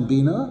 Chochmah, and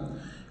Bina.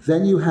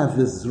 Then you have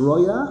the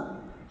zroya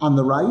on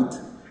the right,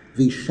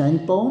 the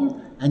shank bone,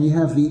 and you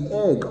have the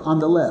egg on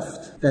the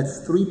left.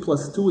 That's 3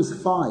 plus 2 is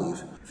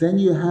 5. Then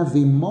you have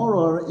the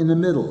moror in the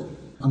middle.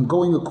 I'm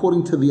going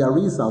according to the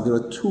Arizal. There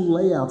are 2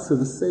 layouts of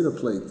the Seder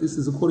plate. This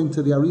is according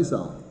to the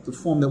Arizal, the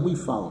form that we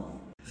follow.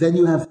 Then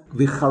you have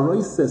the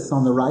charoises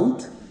on the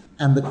right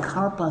and the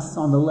karpas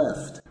on the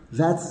left.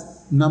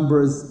 That's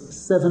numbers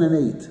 7 and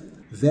 8.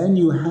 Then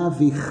you have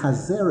the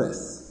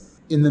chazeres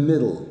in the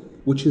middle,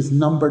 which is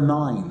number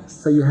 9.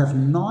 So you have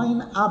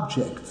 9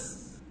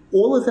 objects.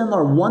 All of them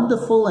are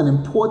wonderful and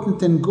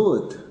important and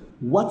good.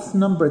 What's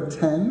number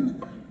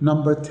 10?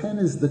 Number 10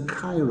 is the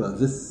kaira,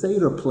 the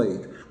Seder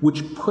plate,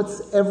 which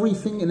puts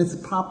everything in its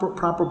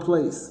proper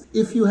place.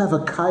 If you have a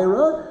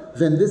kaira,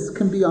 then this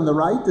can be on the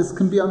right, this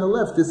can be on the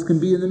left, this can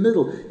be in the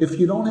middle. If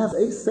you don't have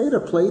a Seder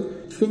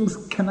plate, things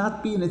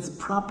cannot be in its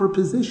proper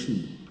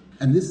position.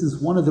 And this is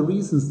one of the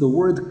reasons the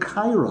word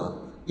kaira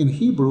in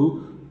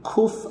Hebrew,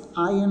 Kuf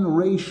Ayin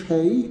Reish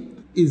Hey,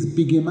 is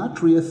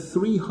bigematria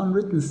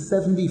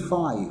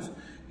 375.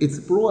 It's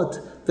brought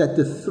that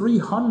the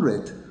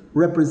 300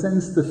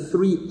 represents the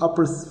 3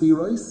 upper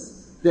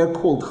spheros. They're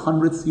called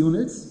hundredths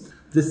units.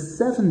 The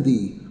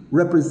 70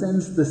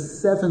 represents the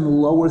 7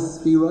 lower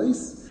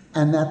spheros.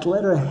 And that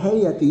letter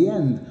Hey at the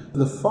end,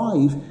 the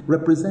 5,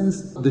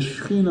 represents the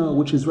Shechina,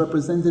 which is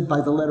represented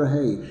by the letter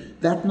Hey.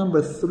 That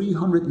number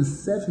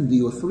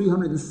 370 or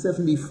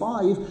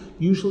 375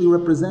 usually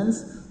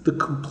represents the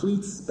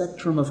complete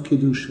spectrum of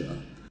Kedusha.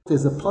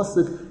 There's a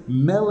pasuk,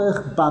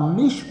 Melech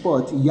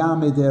b'mishpat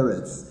yamed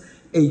eretz.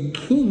 A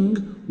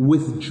king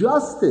with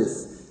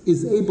justice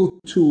is able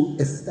to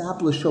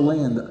establish a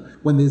land.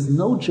 When there's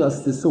no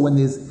justice, so when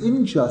there's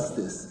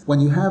injustice,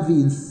 when you have the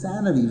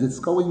insanity that's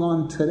going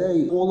on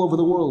today all over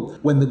the world,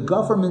 when the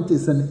government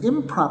is an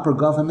improper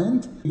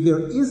government,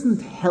 there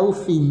isn't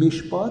healthy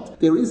mishpat,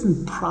 there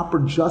isn't proper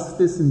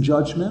justice and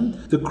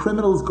judgment, the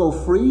criminals go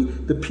free,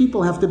 the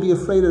people have to be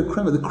afraid of the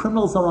criminal, the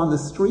criminals are on the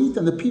street,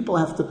 and the people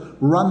have to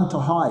run to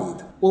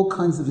hide. All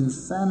kinds of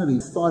insanity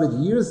started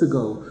years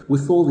ago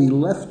with all the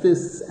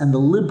leftists and the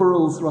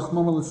liberals,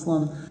 Rahman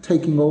al-Islam,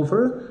 taking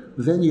over.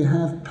 Then you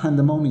have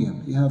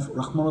pandemonium. You have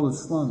Rahman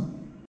al-Islam.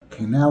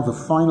 Okay, now the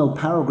final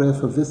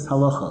paragraph of this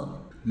halakha.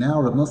 Now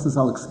Rav Nosson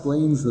Zal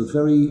explains the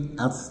very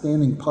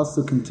outstanding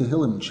pasuk in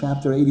Tehillim,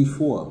 chapter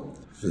 84.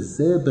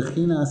 V'zeh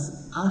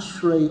bechinas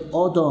ashrei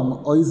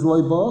odom oiz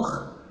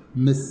loibach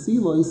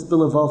mesilois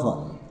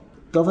b'levavam.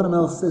 David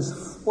HaMelech says,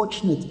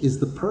 fortunate is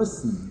the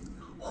person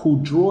who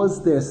draws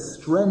their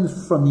strength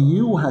from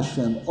you,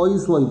 Hashem,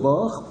 oiz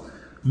loibach,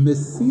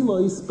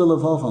 mesilois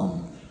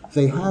b'levavam.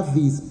 They have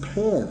these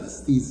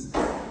paths, these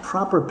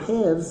proper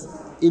paths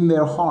in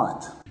their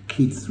heart.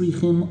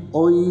 Kitzrichim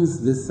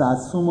oiz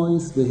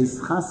v'satsumois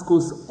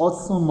v'hischaskus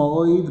otzum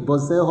ma'oid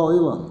bozeh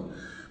ha'olam.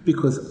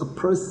 Because a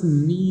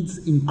person needs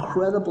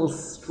incredible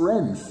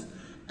strength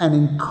and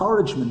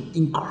encouragement,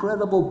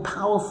 incredible,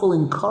 powerful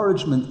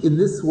encouragement in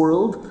this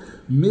world,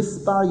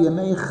 mispar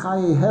yemei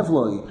chaye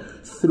hevloi,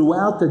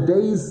 throughout the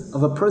days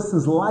of a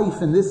person's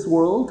life in this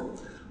world,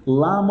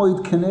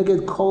 lamoid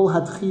keneged kol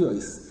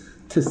hadchiyos,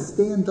 to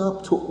stand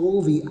up to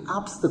all the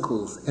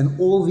obstacles and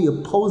all the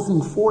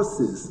opposing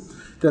forces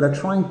that are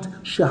trying to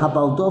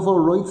shehabaldover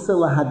roitze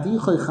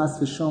lahadichoy chas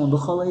v'shalom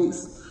b'chol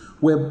eis,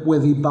 where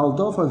the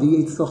baldover, the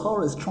Yetzer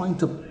Hara, is trying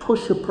to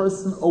push a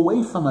person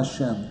away from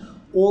Hashem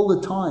all the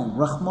time.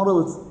 Rahman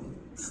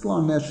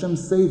al-Islam, may Hashem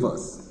save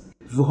us.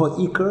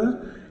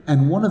 V'ha'ikar,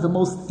 and one of the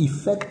most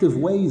effective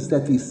ways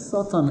that the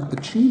Satan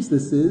achieves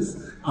this is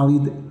al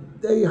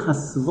yidei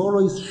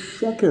hasvorois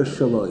sheker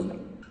shaloi,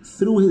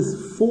 through his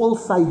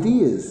false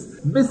ideas,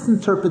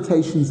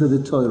 misinterpretations of the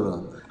Torah.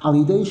 Al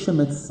yidei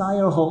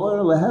shemetzayer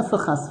ha'or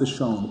lehefech chas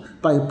v'shalom,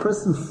 by a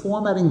person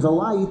formatting the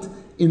light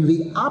in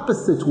the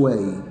opposite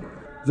way.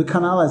 The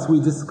canal, as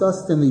we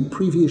discussed in the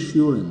previous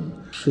shurim,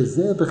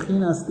 shezeh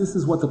bechinas, this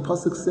is what the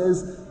pasuk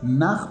says,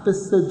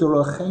 nachbese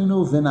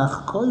dorachenu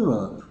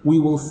v'nachkoira, we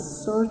will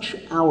search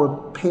our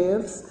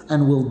paths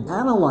and will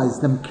analyze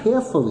them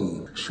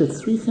carefully.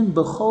 Shetzrichim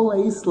b'chol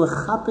eis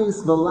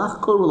lechapes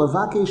v'lachkor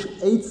u'levakesh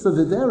eitza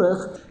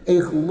v'derech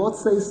eich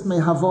lotzeis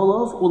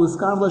mehavolov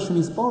u'leskar l'Hashem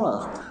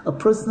yisborach. A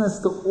person has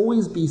to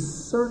always be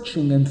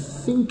searching and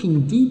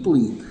thinking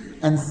deeply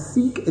and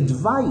seek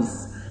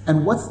advice.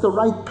 And what's the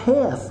right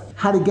path?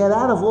 How to get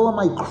out of all of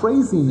my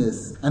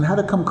craziness and how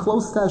to come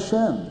close to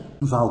Hashem.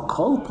 Val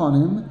kol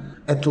panim,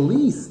 at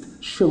least,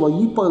 shelo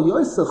yipol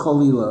yoseh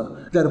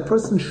chalila, that a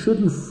person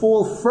shouldn't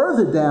fall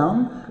further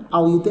down,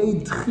 al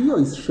yidei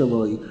d'chiyos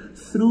sheloi,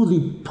 through the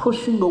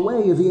pushing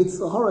away of the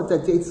Yetzer Hara,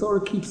 that the Yetzer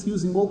Hara keeps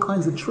using all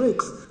kinds of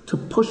tricks to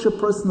push a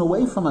person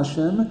away from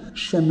Hashem,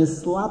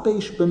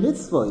 shemislapesh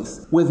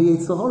b'mitzvos, where the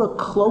Yetzer Hara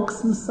cloaks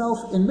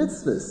himself in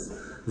mitzvahs.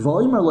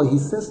 He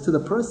says to the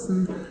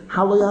person,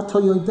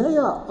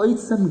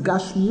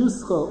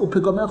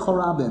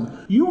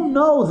 you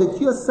know that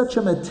you're such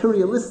a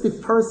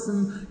materialistic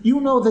person, you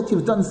know that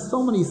you've done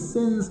so many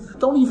sins,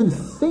 don't even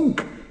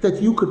think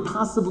that you could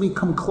possibly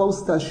come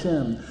close to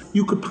Hashem,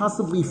 you could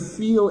possibly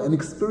feel and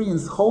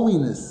experience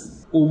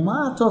holiness.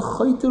 Why are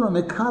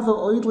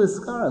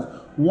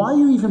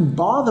you even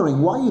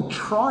bothering? Why are you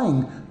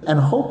trying and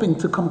hoping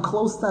to come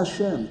close to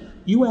Hashem?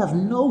 You have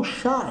no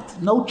shot,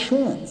 no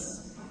chance.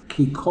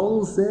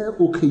 Because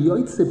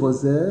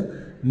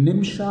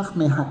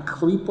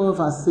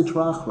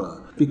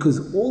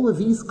all of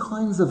these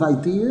kinds of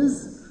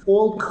ideas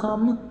all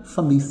come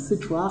from the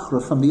sitra achra,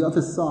 from the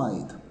other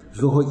side.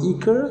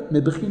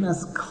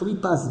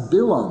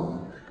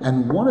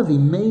 And one of the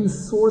main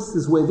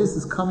sources where this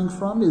is coming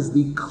from is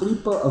the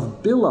klipa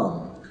of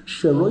Bilam,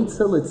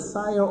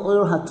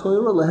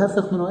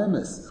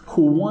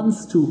 who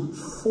wants to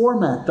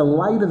format the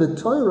light of the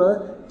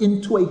Torah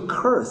into a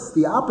curse,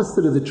 the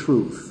opposite of the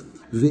truth.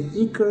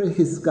 Ve'ikar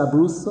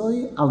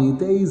hisgabrusoi al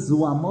yidei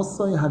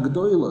zuamosoi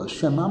hagdoila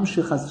shemam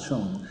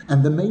shechashon.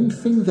 And the main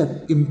thing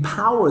that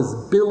empowers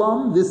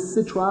Bilam, this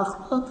sitra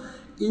achra,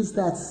 is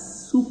that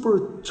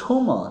super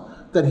tuma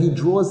that he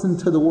draws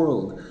into the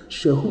world,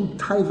 shehu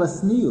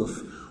taivas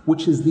niyuf,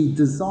 which is the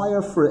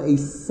desire for a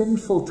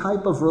sinful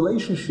type of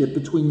relationship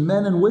between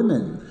men and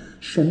women,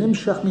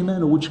 shenimshach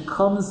mimenu, which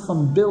comes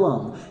from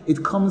Bilam,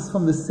 it comes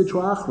from the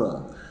sitra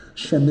achra.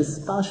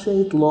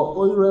 Shemispashet lo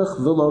oirech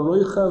v'lo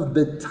roichav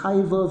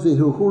betaiva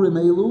v'hirhurim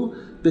elu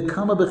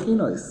bekama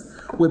bechinos,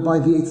 whereby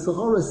the Yetzer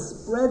Hara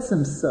spreads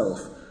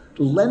himself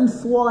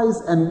lengthwise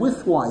and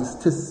widthwise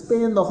to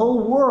span the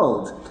whole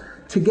world,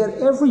 to get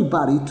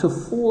everybody to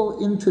fall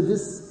into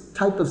this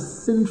type of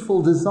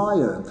sinful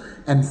desire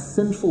and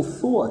sinful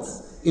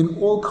thoughts in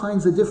all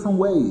kinds of different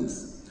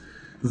ways.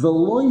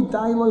 V'loi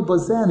dailoi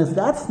bazeh, and if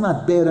that's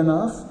not bad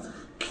enough,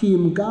 ki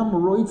im gam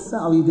roitza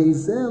al yidei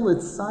zeh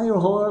l'tzayir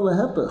ha'or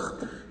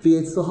lehepech. The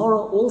Yetzer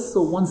Hara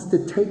also wants to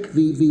take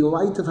the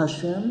light of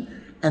Hashem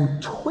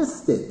and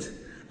twist it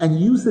and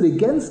use it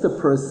against a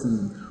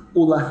person,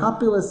 and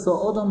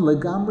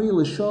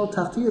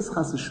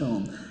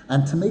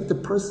to make the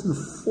person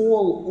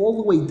fall all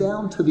the way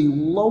down to the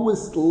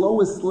lowest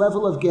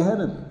level of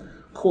Gehenna,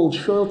 called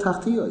Shoel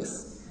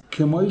Tachtiyos.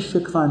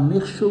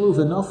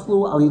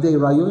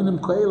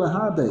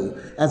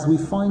 As we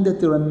find that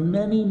there are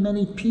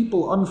many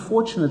people,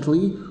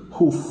 unfortunately,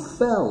 who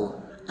fell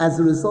as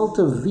a result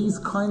of these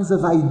kinds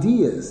of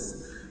ideas.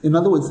 In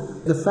other words,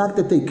 the fact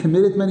that they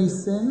committed many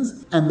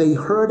sins and they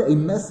heard a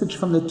message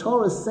from the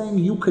Torah saying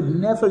you could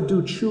never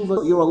do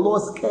tshuva, you're a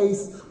lost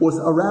case, or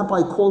a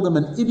rabbi called them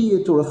an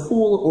idiot or a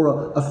fool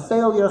or a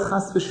failure,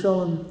 chas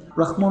v'sholem,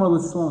 Rachmana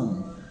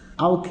litzlan.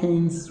 Al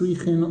kein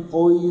srichin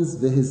oiz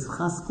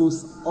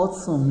v'hizchaskus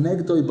otzom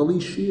negdoi bali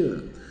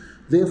shir.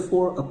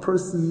 Therefore, a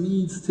person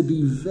needs to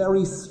be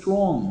very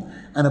strong,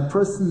 and a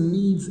person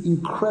needs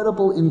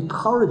incredible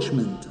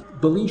encouragement.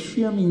 Bali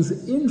shir means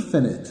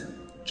infinite,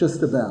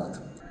 just about.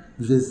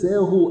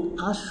 V'zehu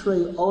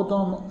ashrei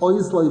odom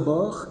oiz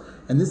loibach,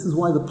 and this is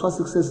why the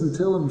pasuk says in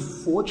Tehillim,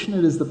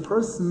 fortunate is the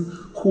person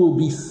who will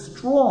be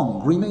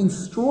strong, remain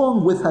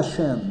strong with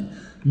Hashem.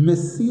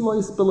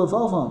 Mesilois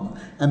belavavam,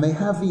 and they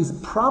have these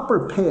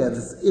proper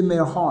paths in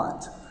their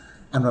heart.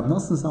 And Rav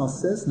Nasan Zal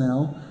says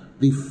now,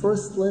 the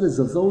first letters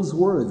of those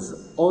words,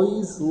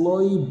 oiz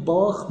loi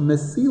bach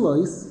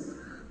mesilois,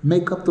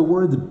 make up the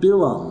word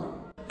bilam.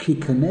 Ki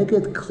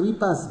keneged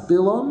klipas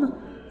bilam,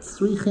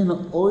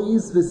 tzrichin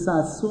oiz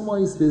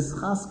v'satsumois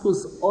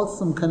v'schaskus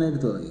otzim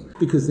kenegdoi.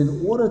 Because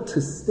in order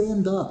to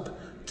stand up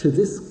to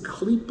this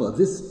klipa,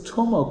 this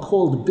tuma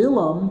called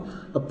bilam,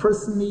 a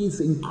person needs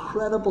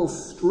incredible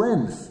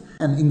strength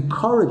and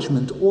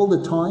encouragement all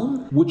the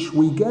time, which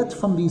we get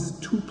from these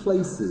two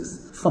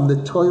places, from the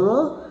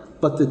Torah,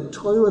 but the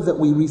Torah that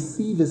we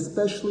receive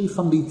especially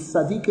from the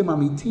tzaddikim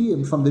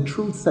amitiyim, from the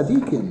true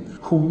tzaddikim,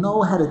 who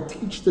know how to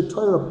teach the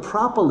Torah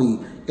properly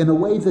in a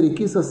way that it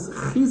gives us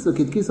chizuk,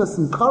 it gives us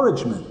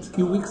encouragement. A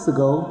few weeks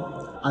ago,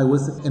 I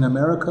was in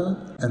America,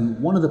 and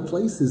one of the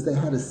places they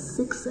had a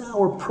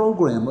 6-hour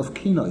program of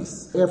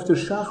kinos after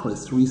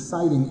Shachris,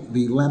 reciting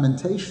the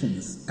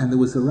Lamentations. And there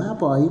was a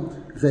rabbi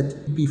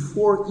that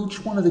before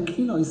each one of the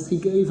kinos, he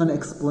gave an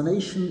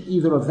explanation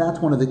either of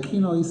that one of the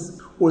kinos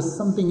or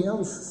something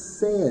else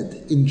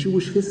sad in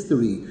Jewish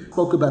history.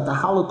 Spoke about the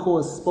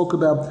Halakhos, spoke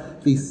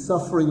about the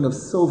suffering of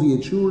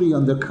Soviet Jewry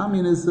under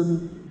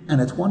communism. And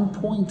at one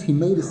point he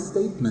made a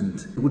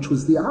statement which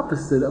was the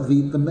opposite of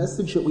the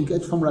message that we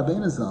get from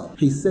Rabbeinu Zal.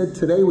 He said,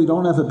 today we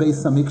don't have a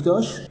Beis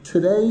HaMikdash.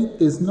 Today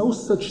there's no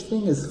such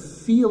thing as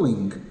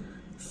feeling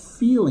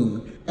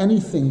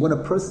anything when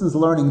a person's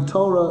learning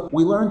Torah.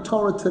 We learn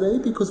Torah today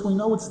because we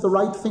know it's the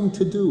right thing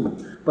to do.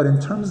 But in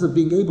terms of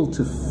being able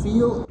to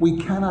feel, we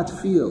cannot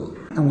feel.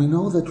 And we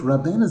know that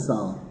Rabbeinu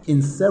Zal,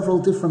 in several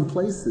different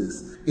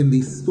places, in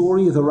the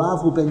story of the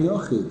Rav Ben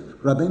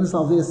Yochid, Rabbeinu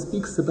Zal there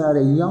speaks about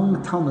a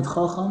young Talmid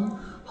Chacham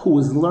who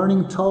was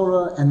learning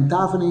Torah and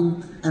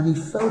davening, and he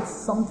felt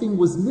something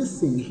was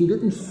missing. He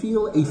didn't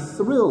feel a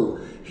thrill.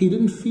 He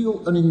didn't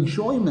feel an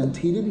enjoyment.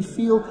 He didn't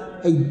feel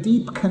a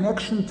deep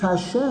connection to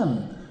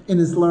Hashem in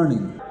his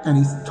learning. And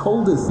he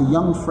told us, the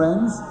young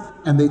friends,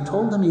 and they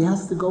told him he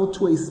has to go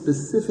to a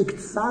specific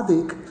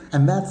tzaddik,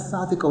 and that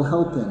tzaddik will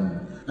help him.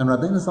 And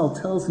Rabbeinu Zal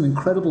tells an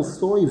incredible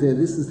story there.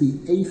 This is the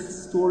 8th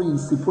story in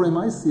Sipurei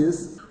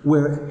Maisius,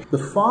 where the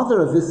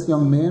father of this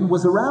young man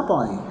was a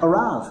rabbi, a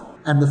Rav.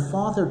 And the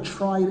father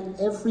tried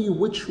every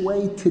which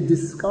way to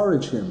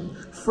discourage him.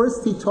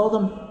 First he told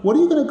him, what are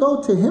you going to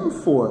go to him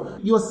for?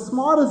 You're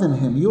smarter than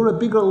him. You're a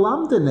bigger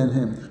lamdan than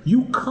him.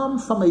 You come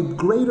from a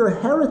greater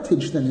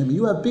heritage than him.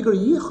 You have bigger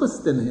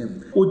yichus than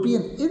him. It would be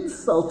an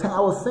insult to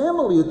our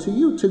family or to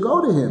you to go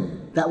to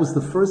him. That was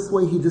the first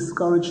way he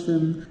discouraged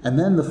him. And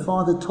then the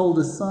father told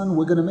his son,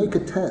 we're going to make a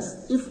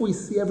test. If we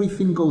see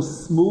everything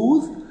goes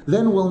smooth,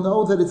 then we'll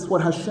know that it's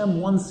what Hashem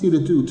wants you to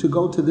do, to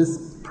go to this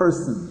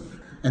person.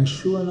 And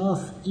sure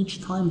enough, each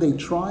time they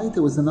tried,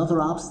 there was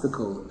another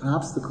obstacle.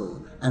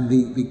 And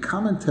the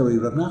commentary,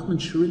 Rav Nachman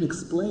Shirin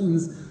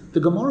explains, the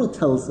Gemara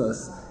tells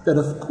us that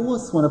of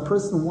course when a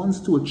person wants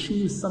to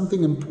achieve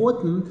something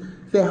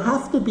important, there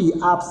have to be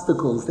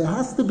obstacles, there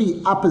has to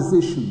be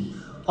opposition.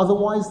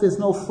 Otherwise there's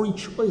no free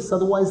choice,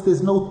 otherwise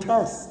there's no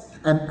test.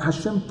 And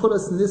Hashem put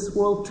us in this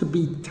world to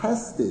be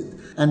tested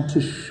and to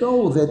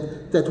show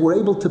that we're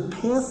able to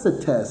pass a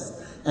test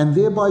and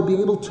thereby be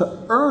able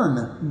to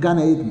earn Gan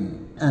Eden.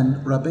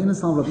 And Rabbeinu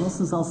Zal, Rav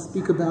Nasan Zal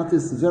speak about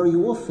this very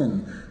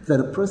often, that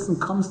a person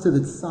comes to the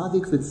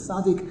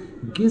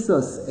tzaddik gives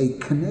us a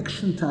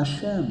connection to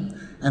Hashem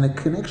and a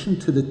connection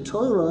to the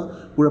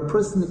Torah where a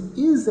person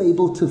is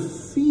able to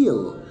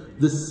feel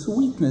the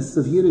sweetness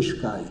of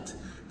Yiddishkeit,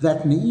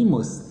 that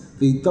neimus.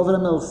 The David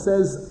HaMelech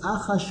says,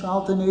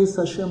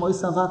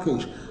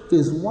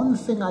 there's one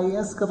thing I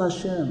ask of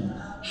Hashem,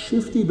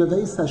 Shifti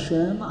beveis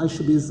Hashem, I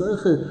should be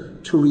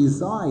zeicha to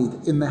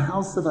reside in the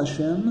house of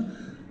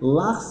Hashem,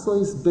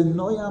 Lachsois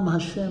benoyam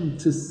Hashem,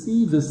 to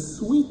see the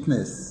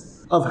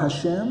sweetness of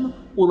Hashem,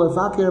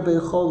 ulavaker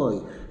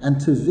beicholoi,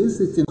 and to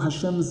visit in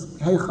Hashem's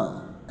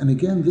heichal. And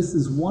again, this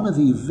is one of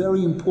the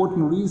very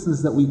important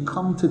reasons that we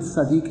come to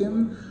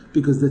tzaddikim,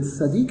 because the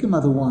tzaddikim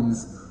are the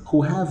ones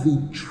who have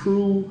the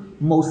true,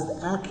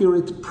 most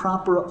accurate,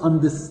 proper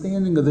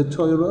understanding of the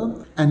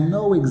Torah and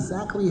know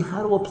exactly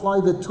how to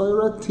apply the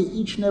Torah to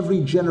each and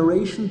every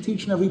generation, to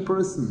each and every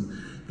person.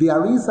 The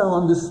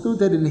Arizal understood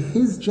that in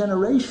his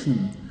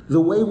generation, the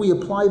way we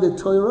apply the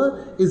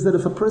Torah is that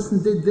if a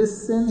person did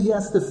this sin, he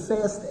has to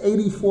fast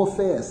 84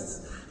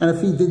 fasts. And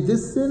if he did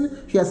this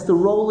sin, he has to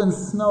roll in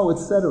snow,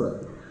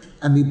 etc.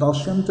 And the Baal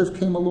Shem Tov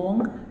came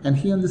along and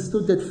he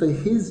understood that for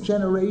his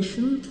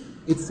generation,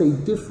 it's a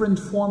different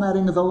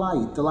formatting of the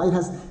light. The light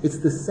it's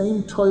the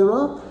same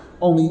Torah,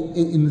 only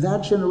in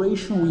that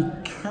generation we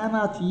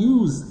cannot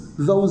use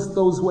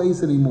those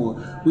ways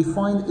anymore. We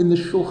find in the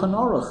Shulchan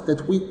Aruch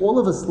that all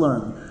of us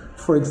learn.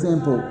 For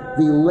example,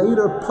 the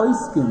later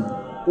Poskim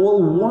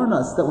all warn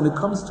us that when it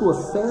comes to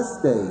a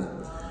fast day,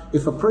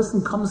 if a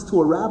person comes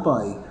to a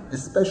rabbi,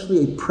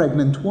 especially a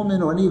pregnant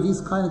woman or any of these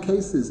kind of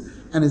cases,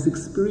 and is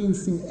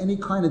experiencing any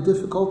kind of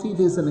difficulty,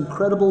 there's an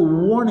incredible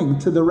warning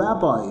to the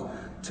rabbi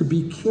to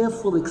be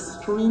careful,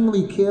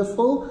 extremely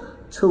careful,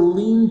 to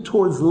lean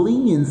towards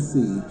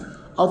leniency.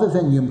 Other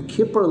than Yom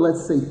Kippur,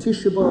 let's say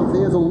Tisha B'Av,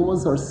 there the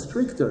laws are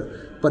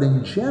stricter. But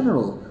in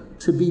general,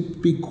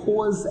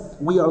 because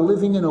we are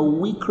living in a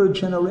weaker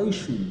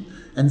generation,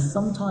 and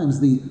sometimes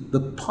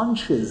the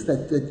punches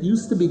that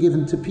used to be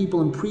given to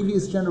people in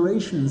previous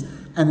generations,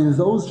 and in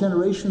those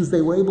generations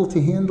they were able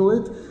to handle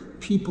it,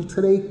 people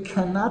today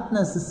cannot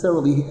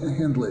necessarily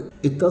handle it.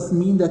 It doesn't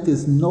mean that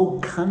there's no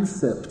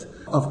concept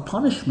of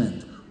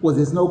punishment, or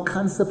there's no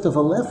concept of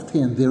a left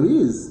hand. There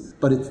is,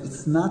 but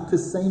it's not the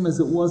same as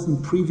it was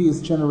in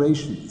previous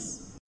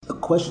generations. A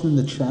question in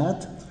the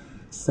chat,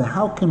 so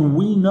how can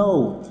we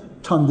know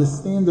to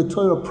understand the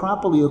Torah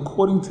properly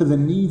according to the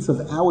needs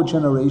of our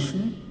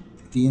generation?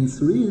 The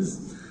answer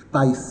is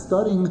by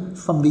studying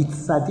from the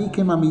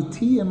tzaddikim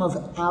amitiyim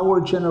of our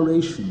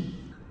generation.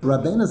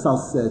 Rabbeinu Zal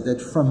said that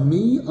from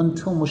me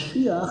until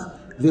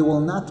Moshiach, there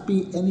will not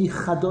be any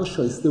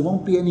chadoshos, there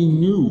won't be any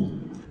new.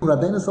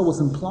 Rabbeinu Zal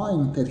was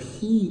implying that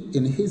he,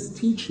 in his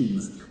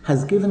teachings,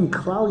 has given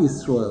Klal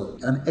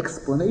Yisrael an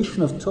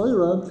explanation of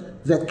Torah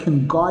that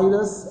can guide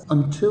us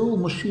until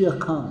Moshiach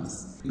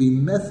comes. The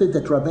method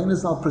that Rabbeinu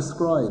Zal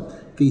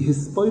prescribed, the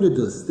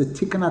hispoidus, the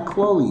tikkun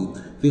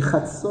hakloli, the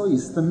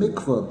chatzois, the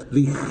mikvah,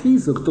 the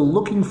chizuk, the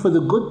looking for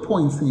the good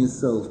points in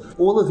yourself,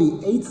 all of the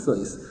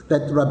eitzos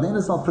that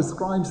Rabbeinu Zal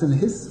prescribes in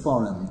his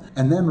sfarim,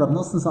 and then Rab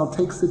Nasan Zal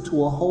takes it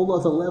to a whole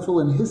other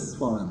level in his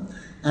sfarim,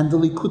 and the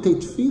Likutey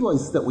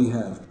tefillos that we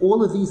have,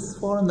 all of these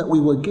sfarim that we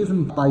were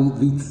given by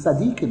the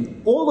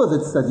tzaddikim, all of the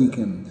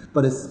tzaddikim,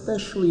 but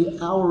especially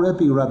our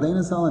Rebbe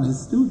Rabbeinu Zal and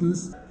his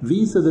students,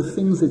 these are the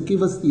things that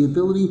give us the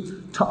ability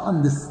to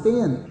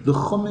understand the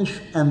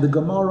Chumash and the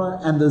Gemara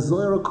and the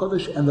Zohar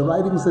HaKodesh and the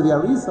writings of the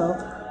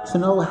Arizal, to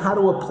know how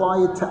to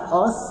apply it to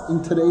us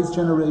in today's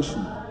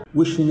generation.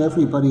 Wishing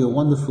everybody a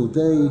wonderful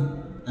day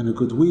and a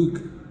good week.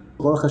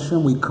 Baruch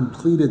Hashem, we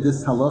completed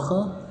this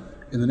Halakha.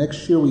 In the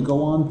next year, we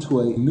go on to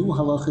a new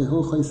Halakha,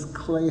 Hilkhos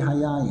Klei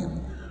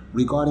Yayin,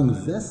 regarding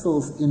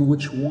vessels in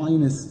which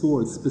wine is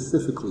stored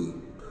specifically.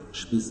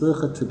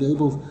 To be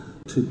able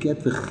to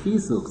get the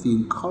chizuk, the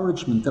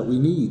encouragement that we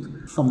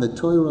need from the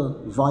Torah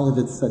via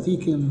the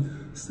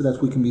tzaddikim, so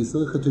that we can be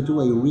zoche to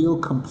do a real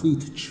complete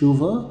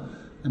tshuva,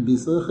 and be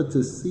zoche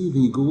to see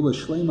the Geula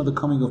Shleima, the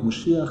coming of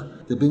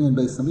Mashiach, the Binyan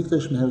Beis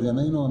Hamikdash, Meher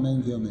Yameinu,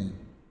 Amen, Amen.